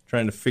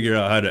trying to figure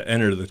out how to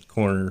enter the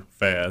corner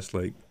fast.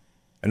 Like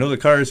I know the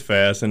car is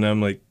fast, and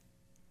I'm like,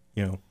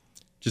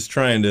 just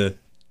trying to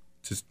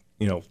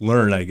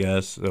learn, I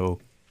guess. So.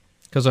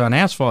 Because on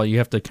asphalt, you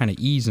have to kind of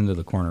ease into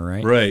the corner,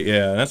 right? Right,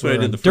 yeah. That's what I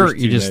Where did the on first dirt,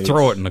 you 2 just nights.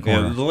 throw it in the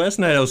corner. Yeah, the last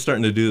night I was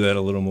starting to do that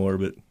a little more,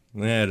 but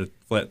I had a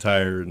flat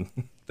tire, and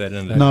that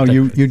ended Now, up.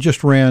 you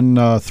just ran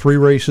 3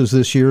 races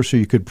this year, so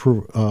you could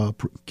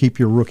keep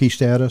your rookie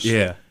status?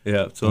 Yeah.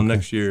 So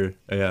next year,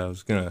 I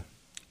was going to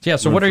Yeah.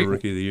 So run what are for you,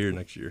 Rookie of the Year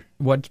next year.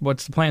 what's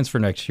the plans for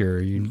next year?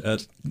 Are you Uh,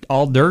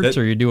 all dirts,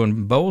 that- or are you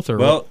doing both, or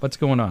Well- what's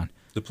going on?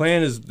 The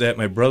plan is that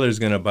my brother's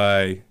going to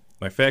buy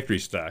my factory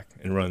stock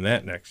and run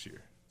that next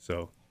year. So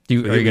Are he'll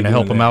you be going to doing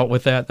help him that. out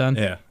with that then?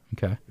 Yeah.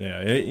 Okay.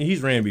 Yeah,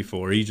 he's ran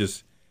before. He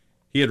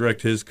had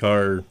wrecked his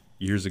car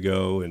years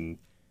ago, and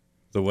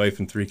the wife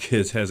and 3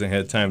 kids hasn't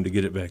had time to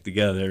get it back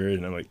together.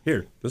 And I'm like,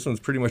 here, this one's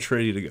pretty much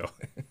ready to go.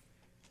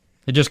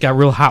 It just got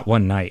real hot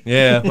one night.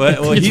 Yeah,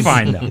 well It's he's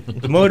fine though.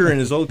 The motor in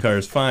his old car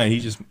is fine. He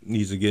just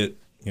needs to get,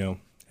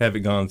 have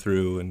it gone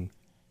through and,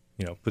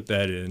 put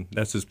that in.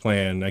 That's his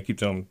plan. I keep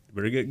telling him,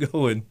 better get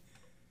going.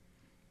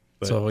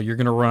 But- So you're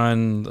going to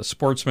run the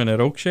Sportsman at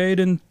Oakshade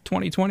in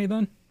 2020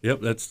 then? Yep,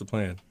 that's the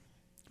plan.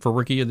 For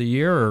Rookie of the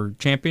Year or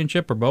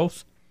Championship or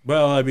both?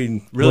 Well, I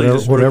mean, really Whatever-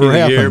 just whatever Rookie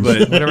of the year, happens.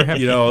 but Whatever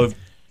happens. if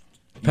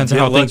Depends you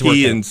on get how things work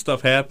lucky out. and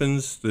stuff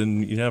happens,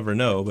 then you never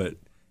know. But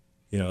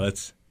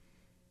that's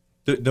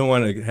don't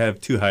want to have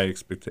too high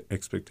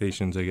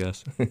expectations, I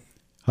guess.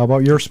 How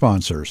about your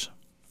sponsors?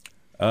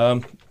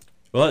 Well,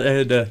 I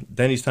had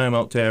Denny's Time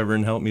Out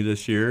Tavern help me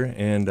this year,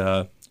 and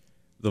the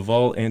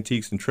Vault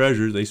Antiques and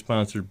Treasures. They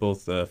sponsored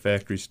both the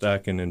Factory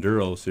Stock and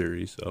Enduro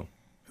series. So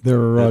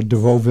They're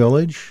DeVoe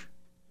Village?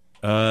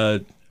 I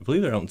I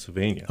believe they're out in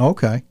Sylvania.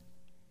 Okay.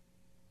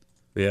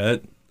 Yeah,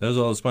 that was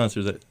all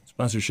the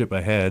sponsorship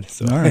I had.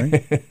 So. All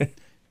right.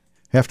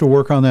 Have to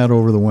work on that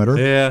over the winter.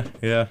 Yeah.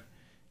 Yeah,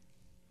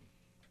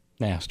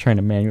 I was trying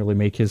to manually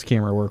make his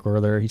camera work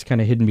over there. He's kind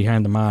of hidden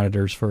behind the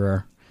monitors for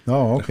our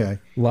Oh, okay.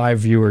 live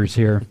viewers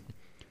here.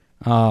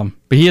 But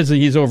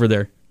he's over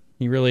there.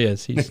 He really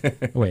is.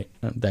 Wait,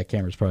 that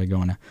camera's probably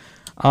going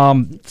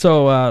now.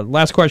 So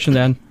last question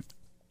then.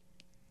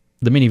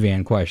 The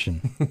minivan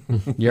question.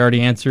 You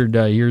already answered.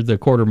 You're the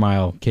quarter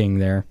mile king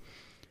there,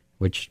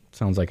 which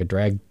sounds like a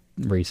drag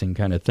racing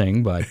kind of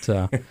thing. But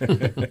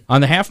on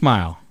the half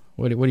mile,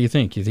 what do you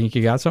think? You think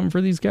you got something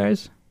for these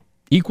guys?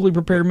 Equally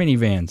prepared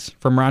minivans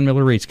from Ron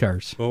Miller Race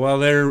Cars. Well, while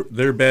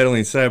they're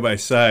battling side by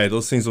side,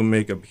 those things will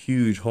make a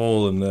huge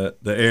hole in the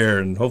air,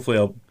 and hopefully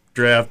I'll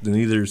draft and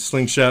either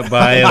slingshot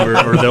by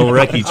them or they'll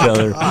wreck each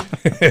other.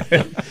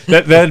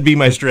 That'd be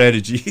my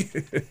strategy.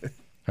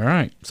 All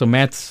right. So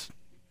Matt's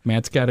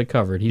got it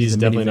covered. He's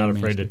the definitely minivan not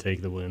afraid master. to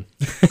take the win.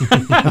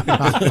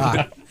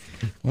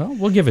 Well,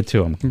 we'll give it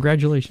to him.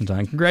 Congratulations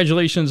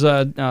Congratulations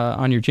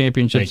on your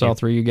championships, Thank you. all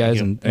three of you guys,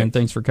 Thank and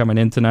thanks for coming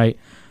in tonight.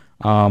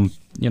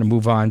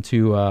 Move on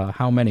to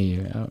how many.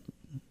 I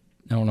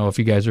don't know if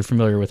you guys are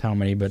familiar with how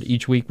many, but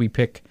each week we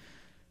pick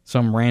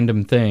some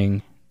random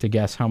thing to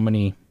guess how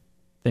many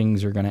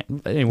things are going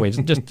to. Anyways,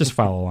 just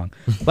follow along.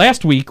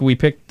 Last week we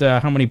picked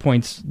how many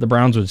points the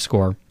Browns would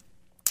score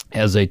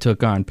as they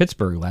took on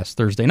Pittsburgh last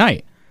Thursday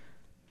night.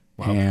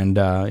 Wow. And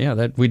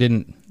that we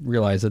didn't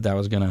realize that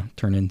was going to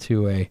turn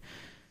into a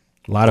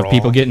lot of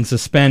people getting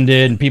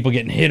suspended and people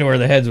getting hit over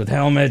the heads with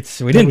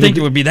helmets. We didn't think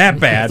it would be that I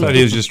bad. thought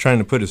he was just trying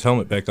to put his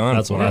helmet back on.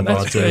 That's what I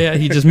thought too. Yeah,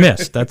 he just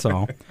missed. That's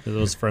all. It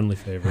was friendly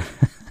favor.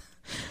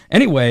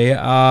 Anyway,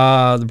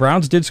 the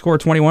Browns did score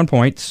 21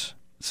 points.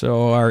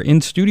 So our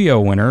in-studio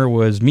winner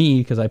was me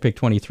because I picked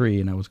 23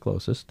 and I was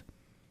closest.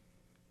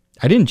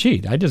 I didn't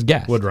cheat. I just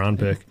guessed. What'd Ron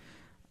pick?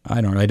 I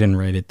didn't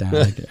write it down.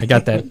 I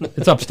got that.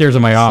 It's upstairs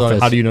in my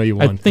office. How do you know you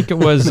won? I think it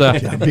was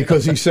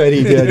Because he said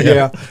he did.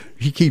 Yeah,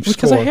 he keeps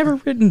because score. I have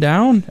it written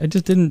down. I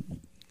just didn't.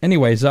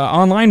 Anyways,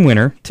 online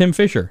winner Tim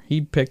Fisher. He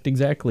picked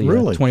exactly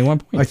Really? 21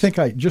 points.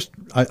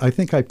 I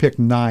think I picked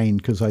 9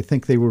 because I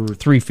think they were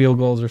 3 field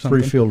goals or something.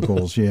 3 field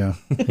goals. Yeah.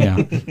 Yeah.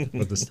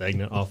 With the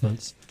stagnant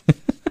offense.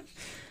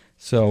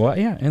 So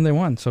and they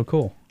won. So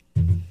cool.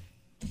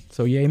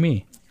 So yay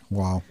me.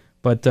 Wow.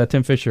 But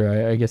Tim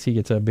Fisher, I guess he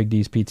gets a Big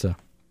D's pizza.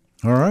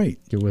 All right.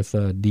 Get with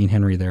Dean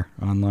Henry there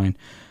online.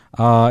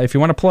 If you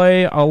want to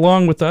play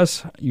along with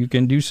us, you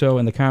can do so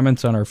in the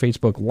comments on our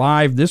Facebook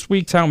Live. This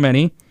week's How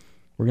Many?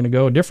 We're going to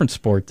go a different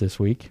sport this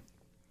week.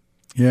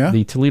 Yeah.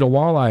 The Toledo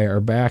Walleye are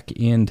back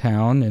in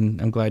town, and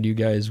I'm glad you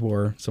guys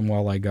wore some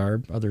walleye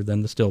garb other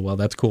than the Stillwell.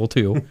 That's cool,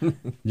 too.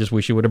 Just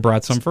wish you would have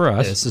brought some for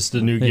us. Yeah, it's just a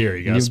new gear.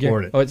 You got to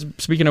sport it. Oh,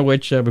 speaking of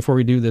which, before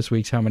we do this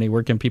week's How Many,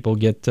 where can people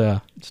get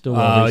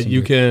Stillwell racing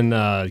You gear?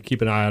 can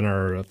keep an eye on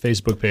our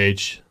Facebook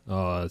page,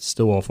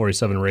 Stillwell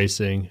 47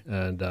 Racing,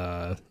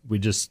 and we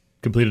just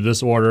completed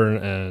this order,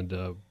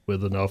 and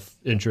with enough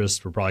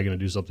interest, we're probably going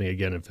to do something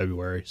again in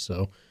February.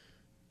 So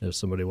if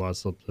somebody wants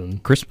something.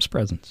 Christmas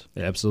presents.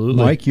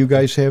 Absolutely. Mike, you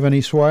guys have any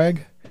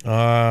swag?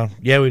 Yeah,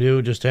 we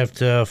do. Just have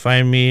to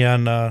find me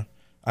on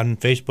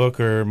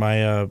Facebook or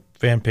my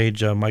fan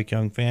page, Mike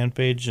Young fan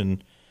page,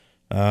 and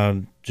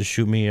just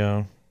shoot me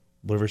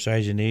whatever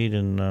size you need,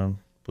 and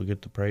we'll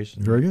get the price.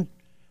 And Very good.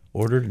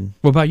 Ordered. And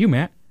What about you,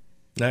 Matt?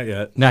 Not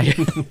yet. Not yet.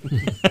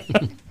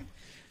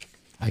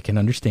 I can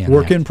understand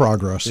Work that. in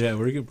progress. Yeah,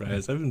 we're good,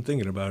 Bryce. I've been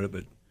thinking about it,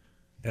 but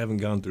haven't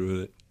gone through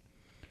with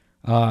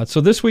it.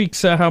 So this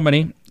week's How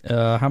Many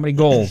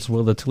goals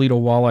will the Toledo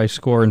Walleye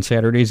score in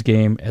Saturday's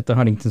game at the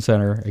Huntington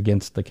Center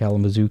against the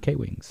Kalamazoo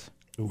K-Wings?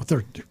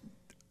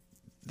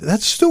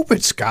 That's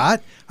stupid,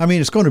 Scott. I mean,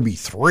 it's going to be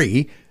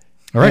 3.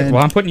 All right, And-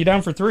 well, I'm putting you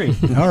down for 3.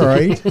 All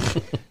right.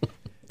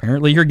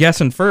 Apparently you're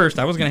guessing first.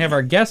 I was going to have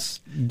our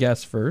guess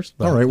first.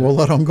 But, All right, we'll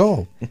let them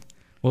go.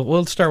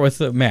 we'll start with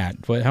Matt.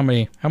 How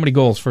many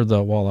goals for the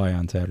Walleye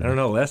on Saturday? I don't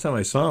know. Last time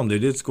I saw them, they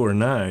did score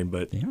 9,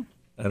 but Yeah.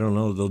 I don't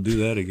know if they'll do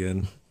that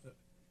again.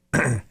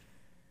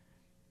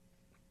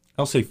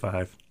 I'll say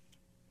 5.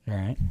 All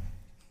right.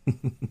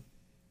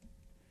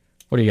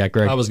 What do you got,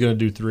 Greg? I was going to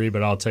do 3,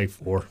 but I'll take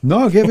 4.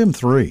 No, give him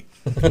 3.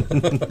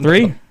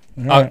 3?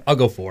 I'll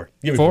go 4.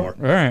 Give me 4?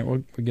 4. All right,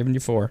 we're giving you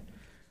 4.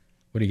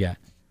 What do you got?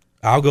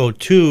 I'll go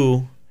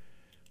 2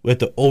 with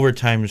the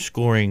overtime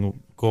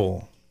scoring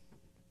goal.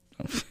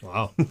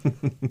 Wow.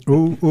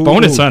 Ooh,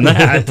 Bonus ooh. on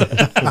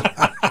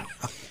that.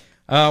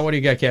 What do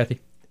you got, Kathy?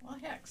 Well,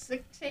 heck,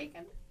 6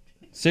 taken.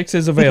 6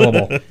 is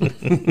available.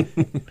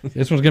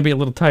 This one's going to be a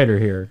little tighter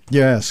here.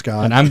 Yeah,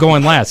 Scott. And I'm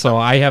going last, so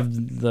I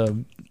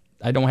don't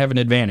have an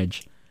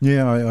advantage.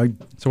 Yeah, I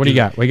So what do you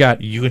got? We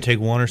got You can take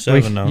 1 or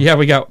 7 now. Yeah,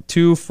 we got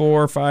 2,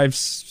 4, 5,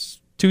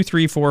 2,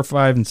 3, 4,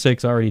 5, and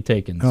 6 already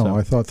taken. Oh, so.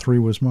 I thought 3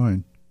 was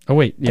mine. Oh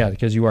wait, yeah,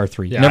 because you are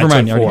 3. Yeah, Never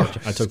mind. I took you already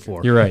 4. got- I took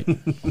 4. You're right.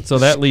 So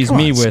that leaves Come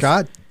me on, with.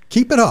 Scott.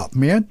 Keep it up,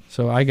 man.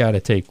 So I got to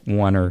take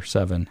 1 or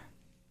 7.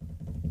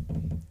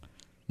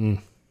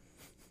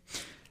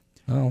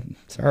 Oh,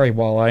 sorry,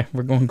 Walleye.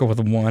 We're going to go with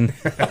a 1.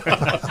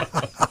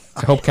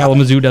 I hope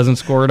Kalamazoo doesn't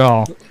score at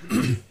all.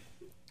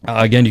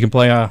 Again, you can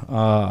play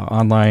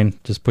online.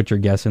 Just put your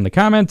guess in the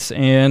comments,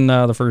 and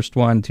the first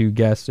one to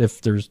guess,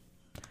 if there's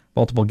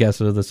multiple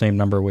guesses of the same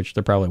number, which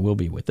there probably will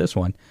be with this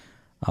one,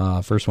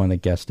 first one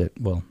that guessed it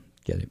will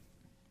get it.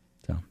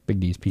 So, Big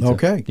D's Pizza.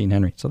 Okay. Dean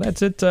Henry. So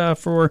that's it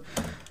for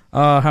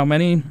how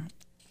many?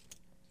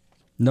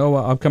 No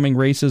upcoming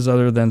races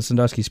other than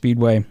Sandusky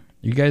Speedway.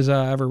 You guys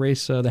ever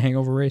race the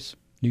Hangover race,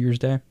 New Year's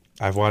Day?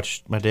 I've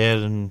watched my dad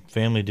and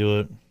family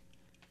do it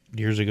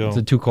years ago. Is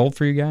it too cold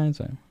for you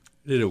guys?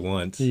 Did it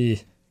once.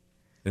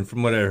 And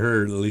from what I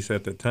heard, at least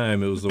at the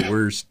time, it was the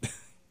worst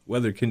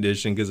weather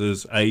condition because it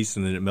was ice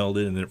and then it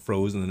melted and then it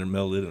froze and then it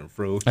melted and it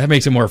froze. That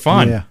makes it more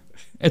fun. Yeah.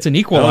 It's an I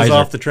equalizer. was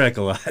off the track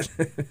a lot.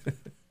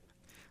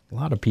 A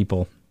lot of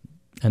people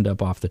end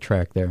up off the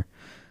track there.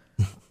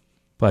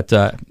 But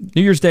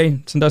New Year's Day,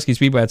 Sandusky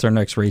Speedway, that's our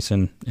next race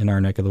in our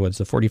neck of the woods,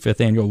 the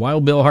 45th annual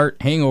Wild Bill Hart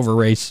Hangover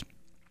Race.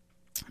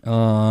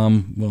 We'll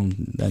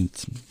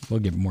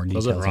get more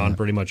details. Doesn't Ron on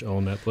pretty much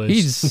own that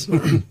place?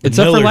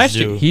 Except for last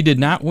year. He did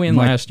not win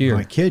last year.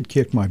 My kid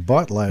kicked my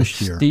butt last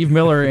year. Steve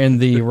Miller in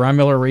the Ron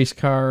Miller Race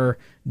Car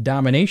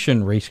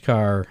Domination Race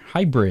Car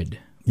Hybrid.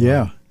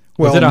 Yeah.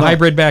 Was it a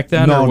hybrid back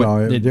then?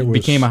 No, it was,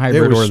 became a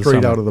hybrid. It was or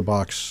straight the out of the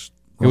box.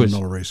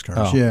 Miller race cars.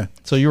 Oh. Yeah.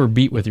 So you were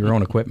beat with your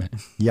own equipment.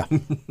 Yeah.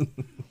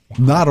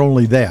 Not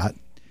only that,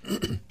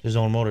 His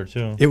own motor,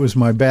 too. it was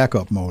my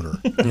backup motor.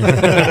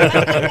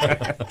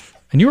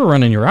 And you were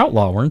running your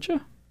Outlaw, weren't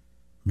you?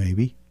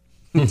 Maybe.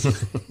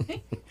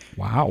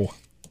 Wow.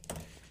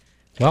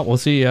 Well, we'll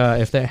see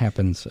if that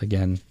happens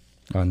again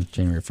on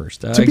January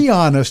 1st. To be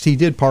honest, he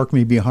did park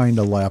me behind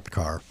a lapped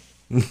car.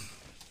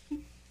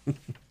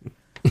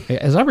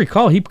 As I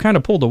recall, he kind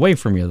of pulled away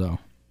from you, though.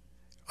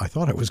 I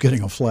thought I was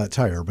getting a flat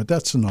tire, but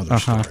that's another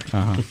story.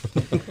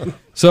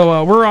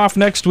 So we're off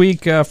next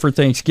week for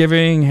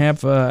Thanksgiving.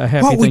 Have a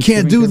happy Well, we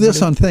Thanksgiving can't do to this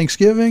everybody. on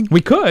Thanksgiving.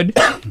 We could.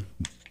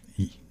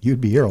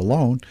 You'd be here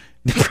alone.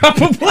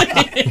 Probably.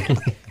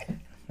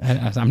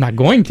 And I'm not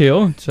going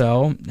to,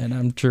 and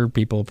I'm sure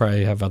people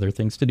probably have other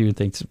things to do.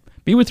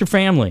 Be with your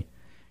family.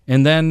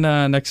 And then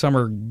next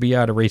summer, be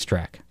at a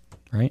racetrack,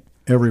 right?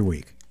 Every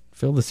week.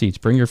 Fill the seats.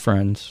 Bring your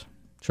friends.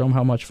 Show them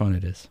how much fun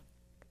it is.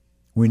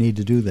 We need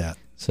to do that.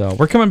 So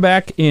we're coming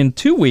back in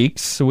 2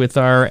 weeks with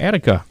our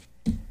Attica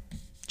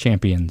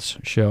Champions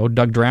show.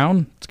 Doug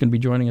Drown is going to be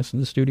joining us in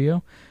the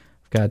studio.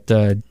 We've got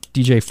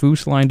DJ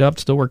Foose lined up,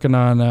 still working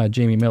on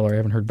Jamie Miller. I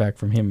haven't heard back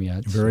from him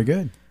yet. Very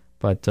good.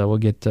 But we'll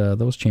get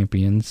those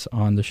champions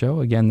on the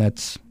show. Again,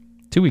 that's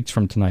 2 weeks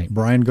from tonight.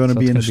 Brian going to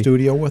be in the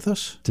studio with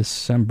us?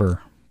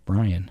 December.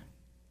 Brian.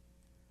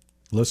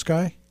 This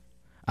guy?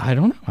 I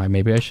don't know.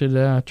 Maybe I should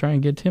try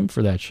and get him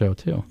for that show,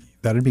 too.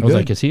 That'd be I was good.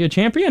 like, is he a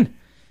champion?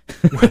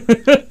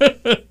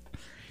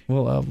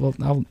 Well,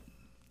 I'll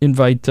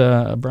invite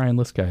Brian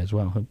Lisky as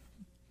well. He'll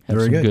have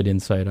Very some good.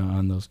 insight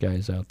on those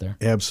guys out there,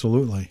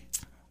 Absolutely.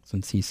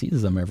 since he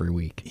sees them every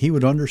week. He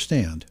would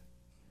understand.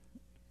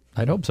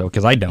 I'd hope so,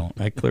 because I don't.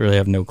 I clearly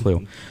have no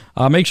clue.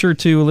 Make sure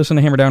to listen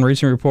to Hammer Down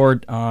Racing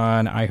Report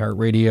on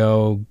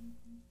iHeartRadio,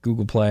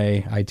 Google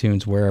Play,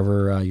 iTunes,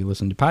 wherever you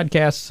listen to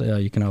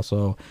podcasts. You can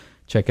also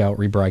check out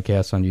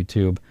rebroadcasts on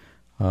YouTube,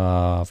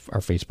 our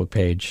Facebook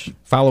page.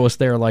 Follow us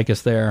there, like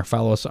us there.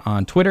 Follow us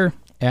on Twitter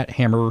at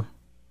Hammer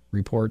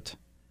Report.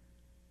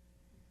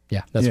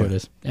 Yeah, that's what it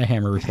is. A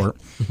Hammer Report.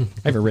 I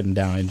have it written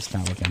down. I'm just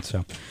not looking.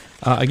 So,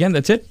 again,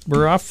 that's it.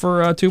 We're off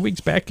for 2 weeks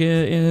back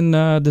in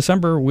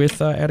December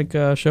with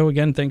Attica Show.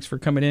 Again, thanks for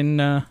coming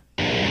in,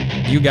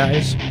 you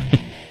guys.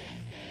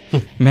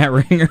 Matt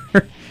Ringer,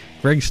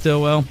 Greg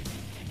Stillwell.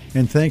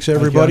 And thanks,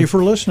 everybody,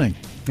 for listening.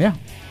 Yeah.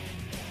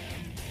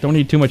 Don't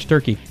eat too much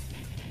turkey.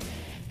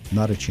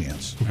 Not a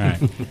chance. All right.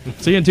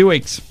 See you in 2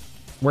 weeks.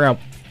 We're out.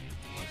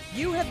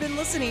 You have been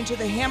listening to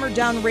the Hammer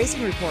Down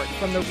Racing Report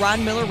from the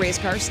Ron Miller Race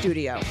Car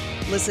Studio.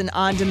 Listen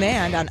on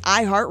demand on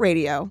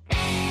iHeartRadio.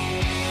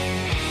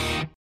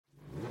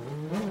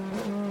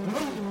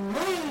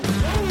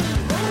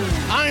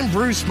 I'm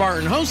Bruce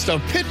Martin, host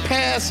of Pit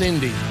Pass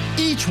Indy.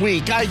 Each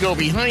week, I go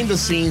behind the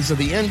scenes of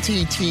the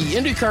NTT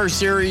IndyCar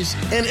Series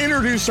and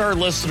introduce our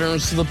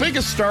listeners to the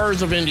biggest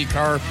stars of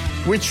IndyCar,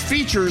 which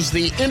features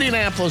the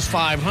Indianapolis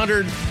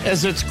 500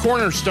 as its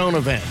cornerstone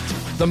event.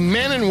 The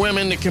men and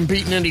women that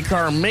compete in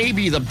IndyCar may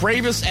be the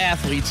bravest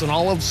athletes in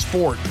all of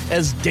sport,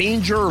 as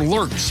danger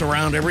lurks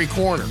around every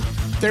corner.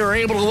 They are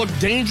able to look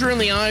danger in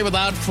the eye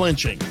without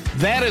flinching.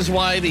 That is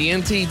why the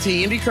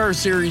NTT IndyCar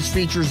Series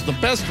features the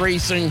best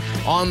racing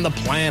on the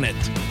planet.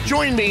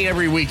 Join me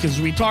every week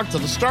as we talk to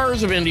the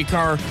stars of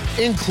IndyCar,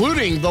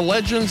 including the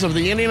legends of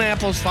the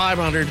Indianapolis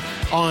 500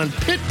 on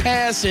Pit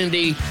Pass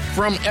Indy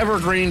from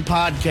Evergreen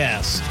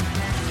Podcast.